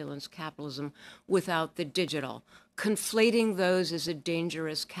surveillance capitalism without the digital. Conflating those is a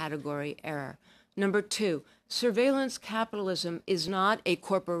dangerous category error. Number two, surveillance capitalism is not a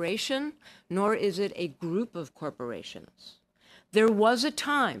corporation, nor is it a group of corporations. There was a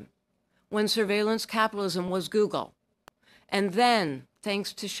time when surveillance capitalism was Google. And then,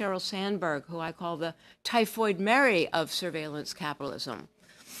 thanks to Sheryl Sandberg, who I call the Typhoid Mary of surveillance capitalism,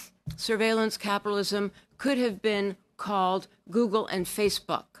 surveillance capitalism could have been called Google and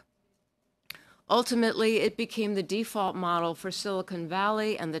Facebook. Ultimately, it became the default model for Silicon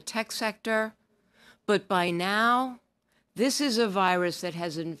Valley and the tech sector, But by now, this is a virus that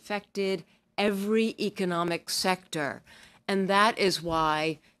has infected every economic sector. And that is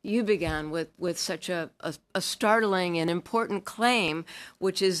why you began with such a startling and important claim,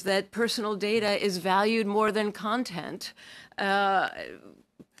 which is that personal data is valued more than content. The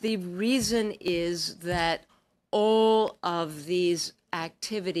reason is that all of these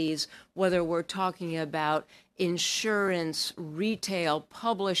activities, whether we're talking about insurance, retail,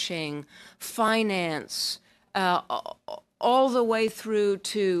 publishing, finance, all the way through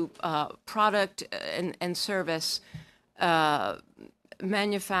to product and service,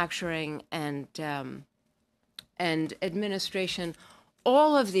 manufacturing and administration,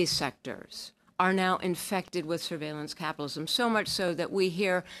 all of these sectors are now infected with surveillance capitalism, so much so that we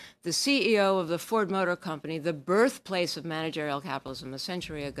hear the CEO of the Ford Motor Company, the birthplace of managerial capitalism a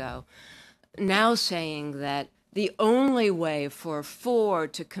century ago, now saying that the only way for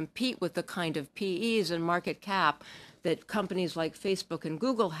Ford to compete with the kind of PEs and market cap that companies like Facebook and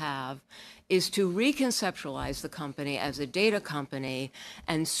Google have is to reconceptualize the company as a data company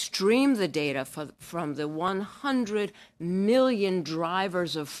and stream the data from the 100 million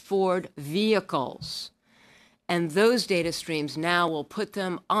drivers of Ford vehicles. And those data streams now will put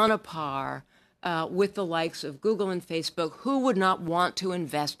them on a par with the likes of Google and Facebook, who would not want to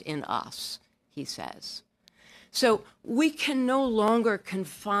invest in us, he says. So we can no longer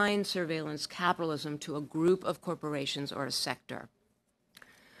confine surveillance capitalism to a group of corporations or a sector.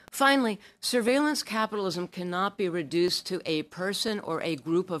 Finally, surveillance capitalism cannot be reduced to a person or a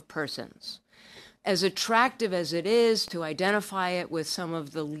group of persons. As attractive as it is to identify it with some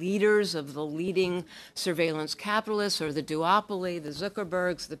of the leaders of the leading surveillance capitalists, or the duopoly, the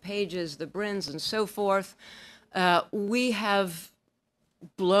Zuckerbergs, the Pages, the Brins, and so forth, we have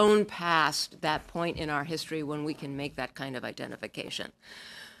blown past that point in our history when we can make that kind of identification.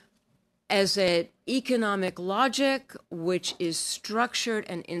 As an economic logic, which is structured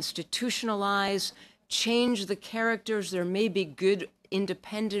and institutionalized, change the characters. There may be good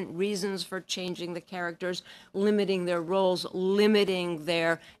independent reasons for changing the characters, limiting their roles, limiting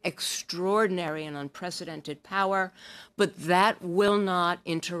their extraordinary and unprecedented power, but that will not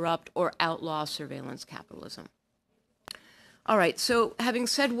interrupt or outlaw surveillance capitalism. All right, so having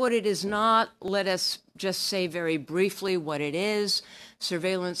said what it is not, let us just say very briefly what it is.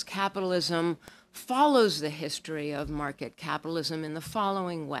 Surveillance capitalism follows the history of market capitalism in the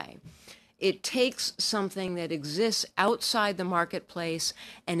following way. It takes something that exists outside the marketplace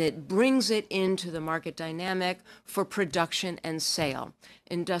and it brings it into the market dynamic for production and sale.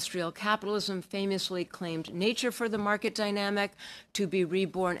 Industrial capitalism famously claimed nature for the market dynamic to be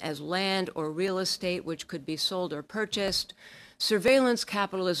reborn as land or real estate, which could be sold or purchased. Surveillance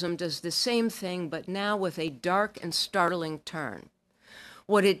capitalism does the same thing, but now with a dark and startling turn.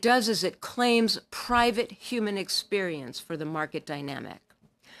 What it does is it claims private human experience for the market dynamic.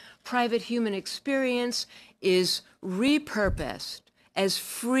 Private human experience is repurposed as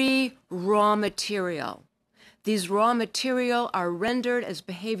free raw material. These raw material are rendered as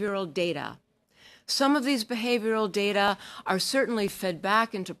behavioral data. Some of these behavioral data are certainly fed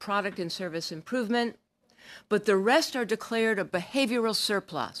back into product and service improvement, but the rest are declared a behavioral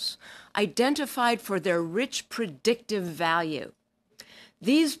surplus, identified for their rich predictive value.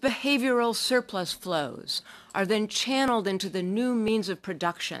 These behavioral surplus flows are then channeled into the new means of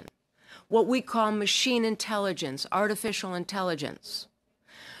production, what we call machine intelligence, artificial intelligence.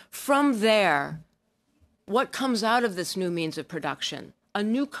 From there, what comes out of this new means of production? A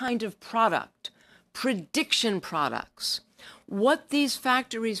new kind of product, prediction products. What these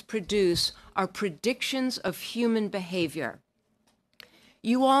factories produce are predictions of human behavior.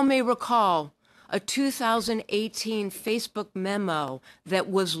 You all may recall a 2018 Facebook memo that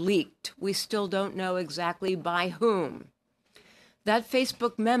was leaked. We still don't know exactly by whom. That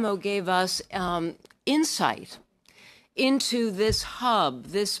Facebook memo gave us insight into this hub,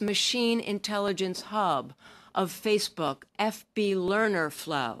 this machine intelligence hub of Facebook, FB learner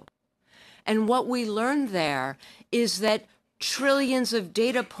flow. And what we learned there is that trillions of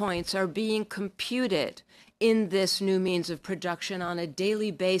data points are being computed in this new means of production on a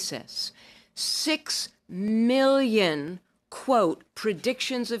daily basis. 6 million, quote,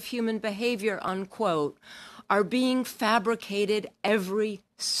 predictions of human behavior, unquote, are being fabricated every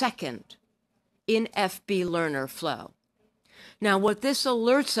second in FB learner flow. Now, what this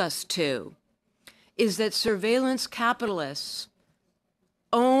alerts us to is that surveillance capitalists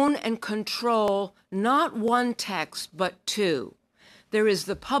own and control not one text, but two. There is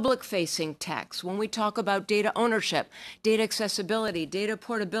the public-facing text. When we talk about data ownership, data accessibility, data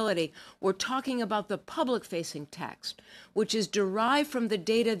portability, we're talking about the public-facing text, which is derived from the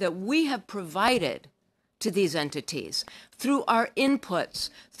data that we have provided to these entities, through our inputs,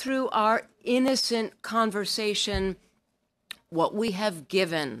 through our innocent conversation, what we have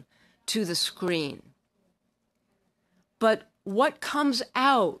given to the screen. But what comes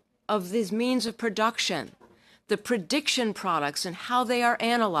out of these means of production, the prediction products and how they are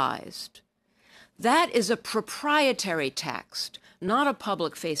analyzed, that is a proprietary text, not a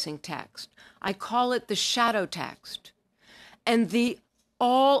public-facing text. I call it the shadow text. And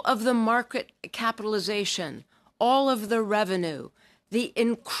all of the market capitalization, all of the revenue, the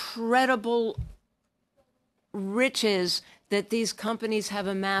incredible riches that these companies have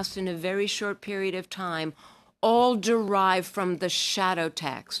amassed in a very short period of time, all derive from the shadow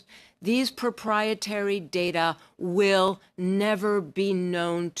text. These proprietary data will never be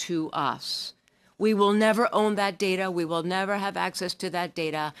known to us. We will never own that data, we will never have access to that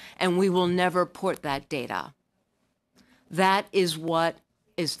data, and we will never port that data. That is what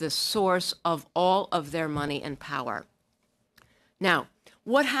is the source of all of their money and power. Now,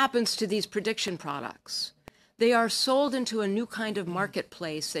 what happens to these prediction products? They are sold into a new kind of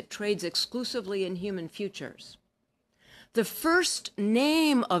marketplace that trades exclusively in human futures. The first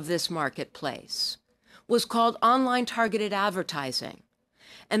name of this marketplace was called online targeted advertising,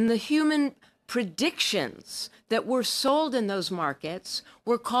 and the human predictions that were sold in those markets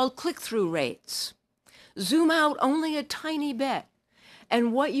were called click-through rates. Zoom out only a tiny bit,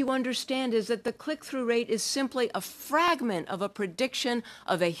 and what you understand is that the click-through rate is simply a fragment of a prediction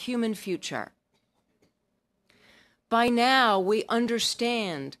of a human future. By now, we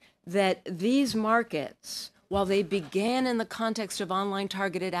understand that these markets, while they began in the context of online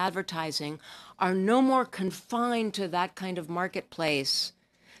targeted advertising, are no more confined to that kind of marketplace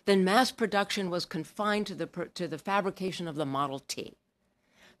than mass production was confined to the fabrication of the Model T.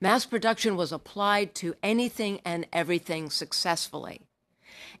 Mass production was applied to anything and everything successfully.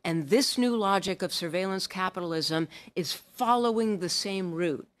 And this new logic of surveillance capitalism is following the same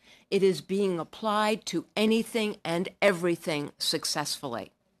route. It is being applied to anything and everything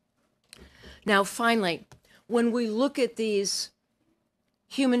successfully. Now, finally, when we look at these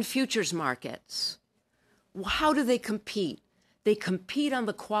human futures markets, how do they compete? They compete on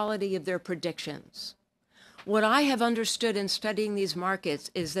the quality of their predictions. What I have understood in studying these markets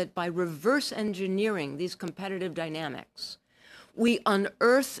is that by reverse engineering these competitive dynamics, we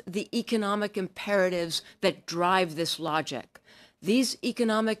unearth the economic imperatives that drive this logic. These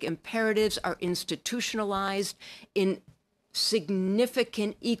economic imperatives are institutionalized in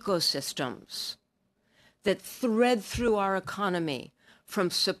significant ecosystems that thread through our economy,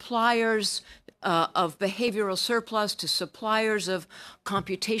 from suppliers of behavioral surplus to suppliers of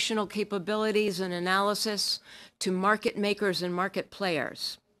computational capabilities and analysis to market makers and market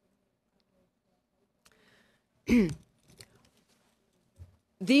players.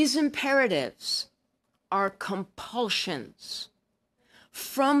 These imperatives are compulsions.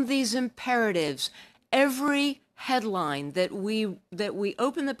 From these imperatives, every headline that we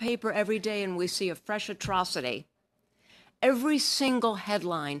open the paper every day and we see a fresh atrocity, every single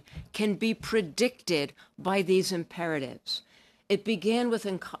headline can be predicted by these imperatives. It began with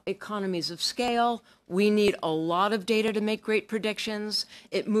economies of scale. We need a lot of data to make great predictions.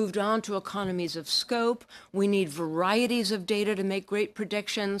 It moved on to economies of scope. We need varieties of data to make great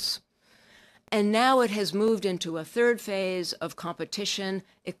predictions. And now it has moved into a third phase of competition,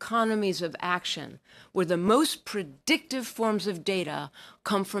 economies of action, where the most predictive forms of data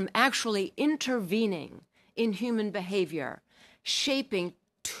come from actually intervening in human behavior, shaping,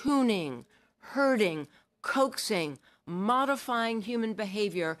 tuning, herding, coaxing, modifying human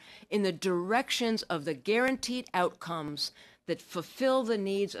behavior in the directions of the guaranteed outcomes that fulfill the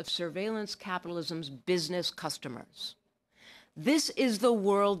needs of surveillance capitalism's business customers. This is the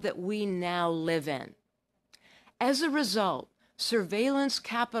world that we now live in. As a result, surveillance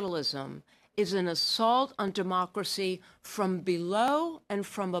capitalism is an assault on democracy from below and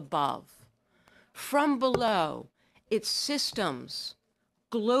from above. From below, its systems,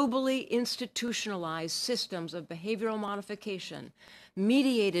 globally institutionalized systems of behavioral modification,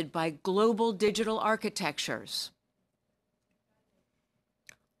 mediated by global digital architectures,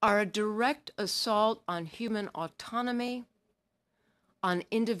 are a direct assault on human autonomy, on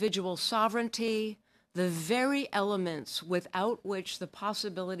individual sovereignty, the very elements without which the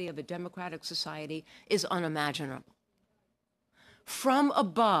possibility of a democratic society is unimaginable. From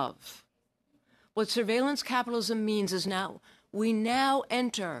above, what surveillance capitalism means is we now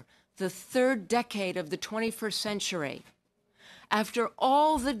enter the third decade of the 21st century. After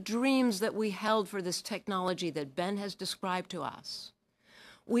all the dreams that we held for this technology that Ben has described to us,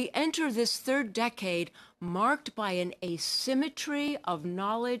 We enter this third decade marked by an asymmetry of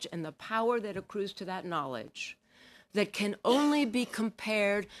knowledge and the power that accrues to that knowledge that can only be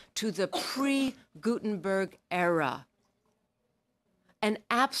compared to the pre-Gutenberg era, an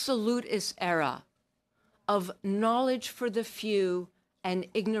absolutist era of knowledge for the few and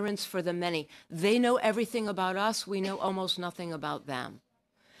ignorance for the many. They know everything about us. We know almost nothing about them.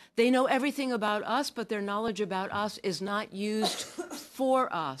 They know everything about us, but their knowledge about us is not used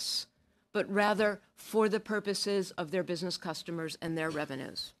for us, but rather for the purposes of their business customers and their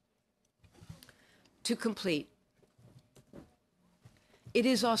revenues. To complete, it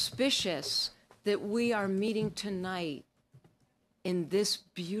is auspicious that we are meeting tonight in this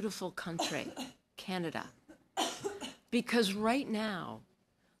beautiful country, Canada, because right now,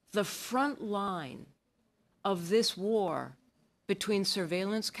 the front line of this war between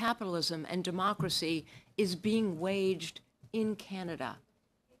surveillance capitalism and democracy is being waged in Canada,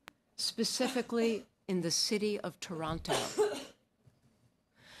 specifically in the city of Toronto.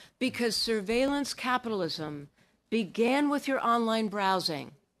 Because surveillance capitalism began with your online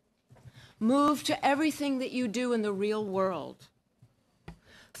browsing, moved to everything that you do in the real world,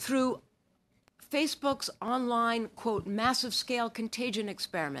 through Facebook's online, quote, massive scale contagion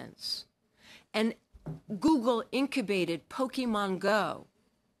experiments, and Google incubated Pokemon Go.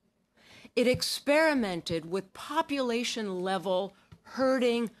 It experimented with population level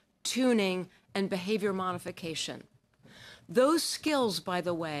herding, tuning, and behavior modification. Those skills, by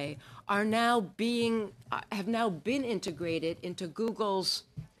the way, have now been integrated into Google's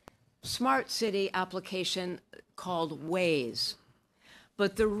smart city application called Waze.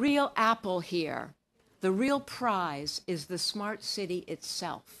 But the real apple here, the real prize, is the smart city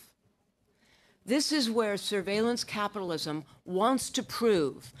itself. This is where surveillance capitalism wants to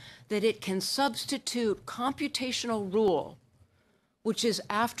prove that it can substitute computational rule, which is,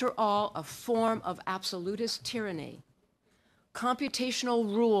 after all, a form of absolutist tyranny, computational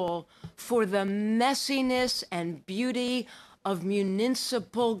rule for the messiness and beauty of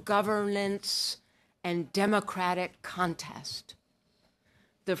municipal governance and democratic contest.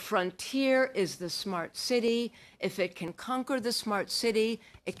 The frontier is the smart city. If it can conquer the smart city,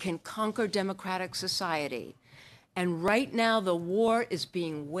 it can conquer democratic society. And right now, the war is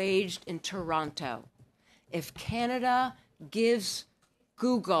being waged in Toronto. If Canada gives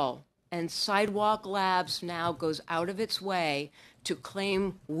Google and Sidewalk Labs now goes out of its way to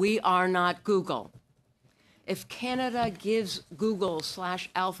claim we are not Google, if Canada gives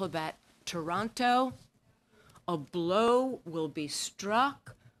Google/Alphabet Toronto, a blow will be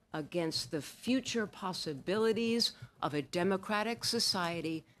struck against the future possibilities of a democratic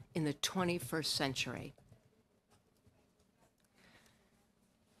society in the 21st century.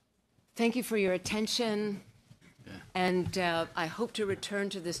 Thank you for your attention, and I hope to return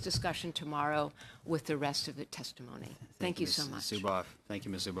to this discussion tomorrow with the rest of the testimony. Thank you so much. Zuboff. Thank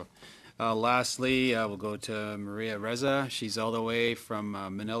you, Ms. Zuboff. Lastly, we'll go to Maria Ressa. She's all the way from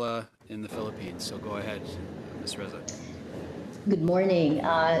Manila in the Philippines. So go ahead, Ms. Ressa. Good morning.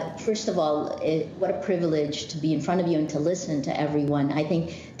 First of all, what a privilege to be in front of you and to listen to everyone. I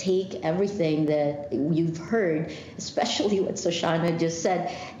think take everything that you've heard, especially what Shoshana just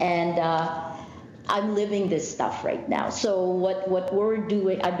said, and I'm living this stuff right now. So what we're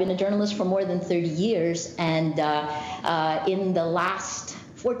doing, I've been a journalist for more than 30 years, and in the last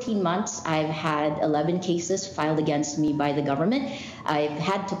 14 months, I've had 11 cases filed against me by the government. I've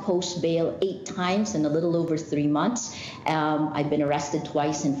had to post bail 8 times in a little over 3 months. I've been arrested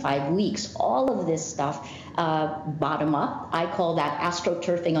twice in 5 weeks. All of this stuff, bottom up. I call that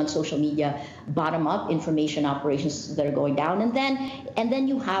astroturfing on social media, bottom up information operations that are going down. And then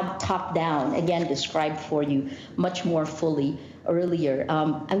you have top down, again, described for you much more fully earlier.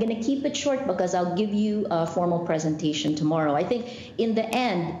 I'm going to keep it short because I'll give you a formal presentation tomorrow. I think in the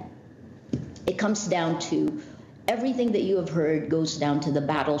end, it comes down to everything that you have heard goes down to the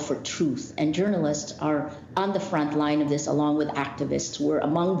battle for truth. And journalists are on the front line of this, along with activists. We're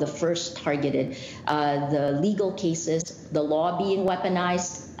among the first targeted. The legal cases, the law being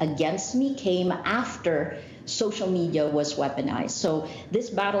weaponized against me came after social media was weaponized. So this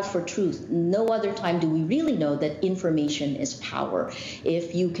battle for truth, no other time do we really know that information is power.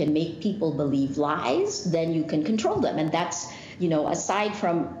 If you can make people believe lies, then you can control them. And that's, you know, aside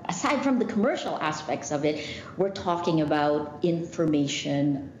from the commercial aspects of it, we're talking about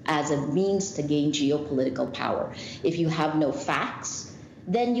information as a means to gain geopolitical power. If you have no facts,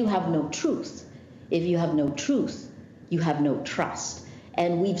 then you have no truth. If you have no truth, you have no trust.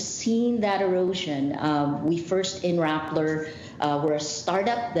 And we've seen that erosion. We first in Rappler, we're a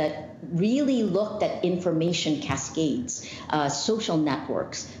startup that really looked at information cascades, social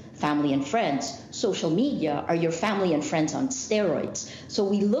networks, family and friends. Social media are your family and friends on steroids. So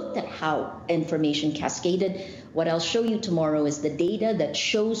we looked at how information cascaded. What I'll show you tomorrow is the data that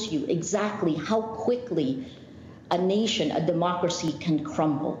shows you exactly how quickly a nation, a democracy can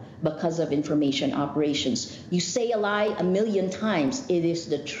crumble because of information operations. You say a lie 1,000,000 times, it is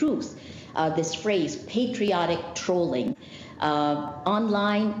the truth. This phrase, patriotic trolling,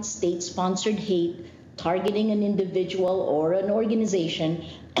 online state-sponsored hate, targeting an individual or an organization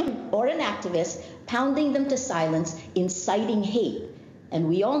or an activist, pounding them to silence, inciting hate. And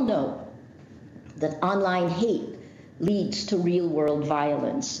we all know that online hate leads to real-world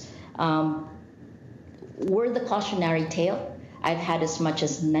violence. We're the cautionary tale. I've had as much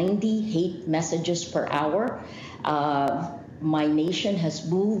as 90 hate messages per hour. My nation has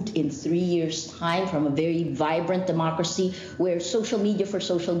moved in 3 years' time from a very vibrant democracy where social media for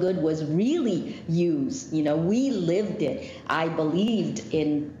social good was really used. You know, we lived it. I believed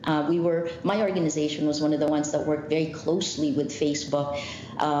in, my organization was one of the ones that worked very closely with Facebook.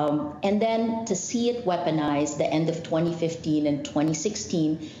 And then to see it weaponized the end of 2015 and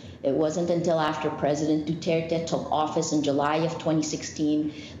 2016, it wasn't until after President Duterte took office in July of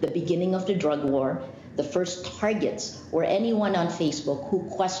 2016, the beginning of the drug war. The first targets were anyone on Facebook who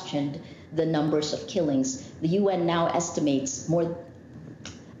questioned the numbers of killings. The UN now estimates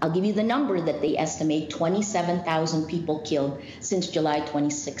I'll give you the number that they estimate, 27,000 people killed since July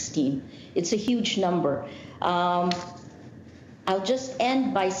 2016. It's a huge number. I'll just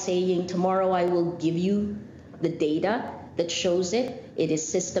end by saying tomorrow I will give you the data that shows it. It is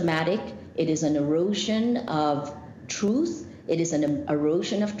systematic. It is an erosion of truth. It is an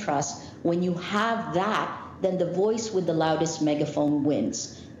erosion of trust. When you have that, then the voice with the loudest megaphone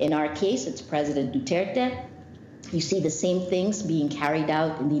wins. In our case, it's President Duterte. You see the same things being carried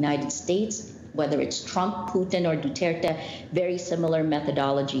out in the United States, whether it's Trump, Putin, or Duterte, very similar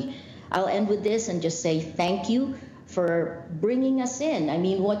methodology. I'll end with this and just say thank you for bringing us in. I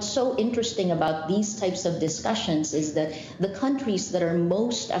mean, what's so interesting about these types of discussions is that the countries that are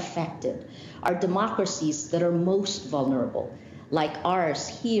most affected are democracies that are most vulnerable, like ours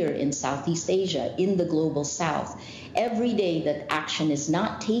here in Southeast Asia, in the global South. Every day that action is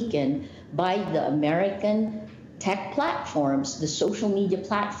not taken by the American tech platforms, the social media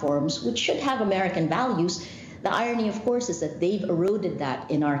platforms, which should have American values, the irony, of course, is that they've eroded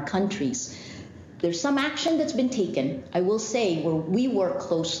that in our countries. There's some action that's been taken, I will say, where we work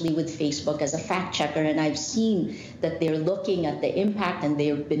closely with Facebook as a fact checker, and I've seen that they're looking at the impact and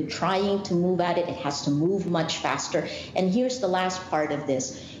they've been trying to move at it. It has to move much faster. And here's the last part of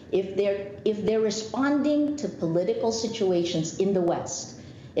this. If they're responding to political situations in the West,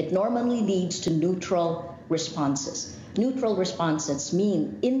 it normally leads to neutral responses. Neutral responses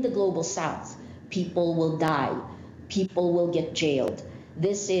mean in the global South, people will die, people will get jailed.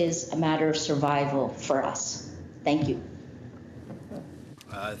 This is a matter of survival for us. Thank you.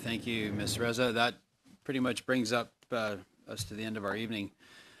 Thank you, Ms. Ressa. That pretty much brings up us to the end of our evening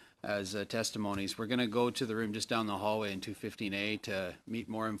as testimonies. We're going to go to the room just down the hallway in 215A to meet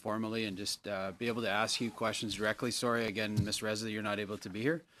more informally and just be able to ask you questions directly. Sorry, again, Ms. Ressa, you're not able to be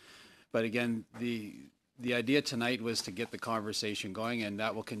here. But again, the idea tonight was to get the conversation going, and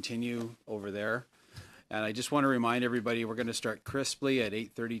that will continue over there. And I just want to remind everybody we're going to start crisply at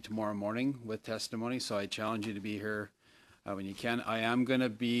 8:30 tomorrow morning with testimony. So I challenge you to be here when you can. I am going to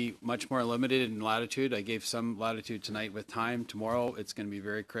be much more limited in latitude. I gave some latitude tonight with time. Tomorrow it's going to be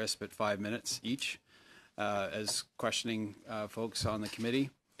very crisp at 5 minutes each as questioning folks on the committee.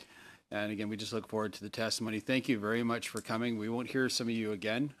 And again, we just look forward to the testimony. Thank you very much for coming. We won't hear some of you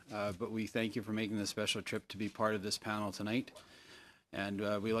again, but we thank you for making the special trip to be part of this panel tonight.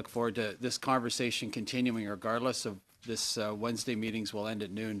 And we look forward to this conversation continuing regardless of this Wednesday meetings will end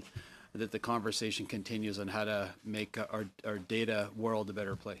at noon, that the conversation continues on how to make our data world a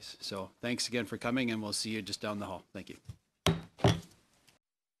better place. So thanks again for coming, and we'll see you just down the hall. Thank you.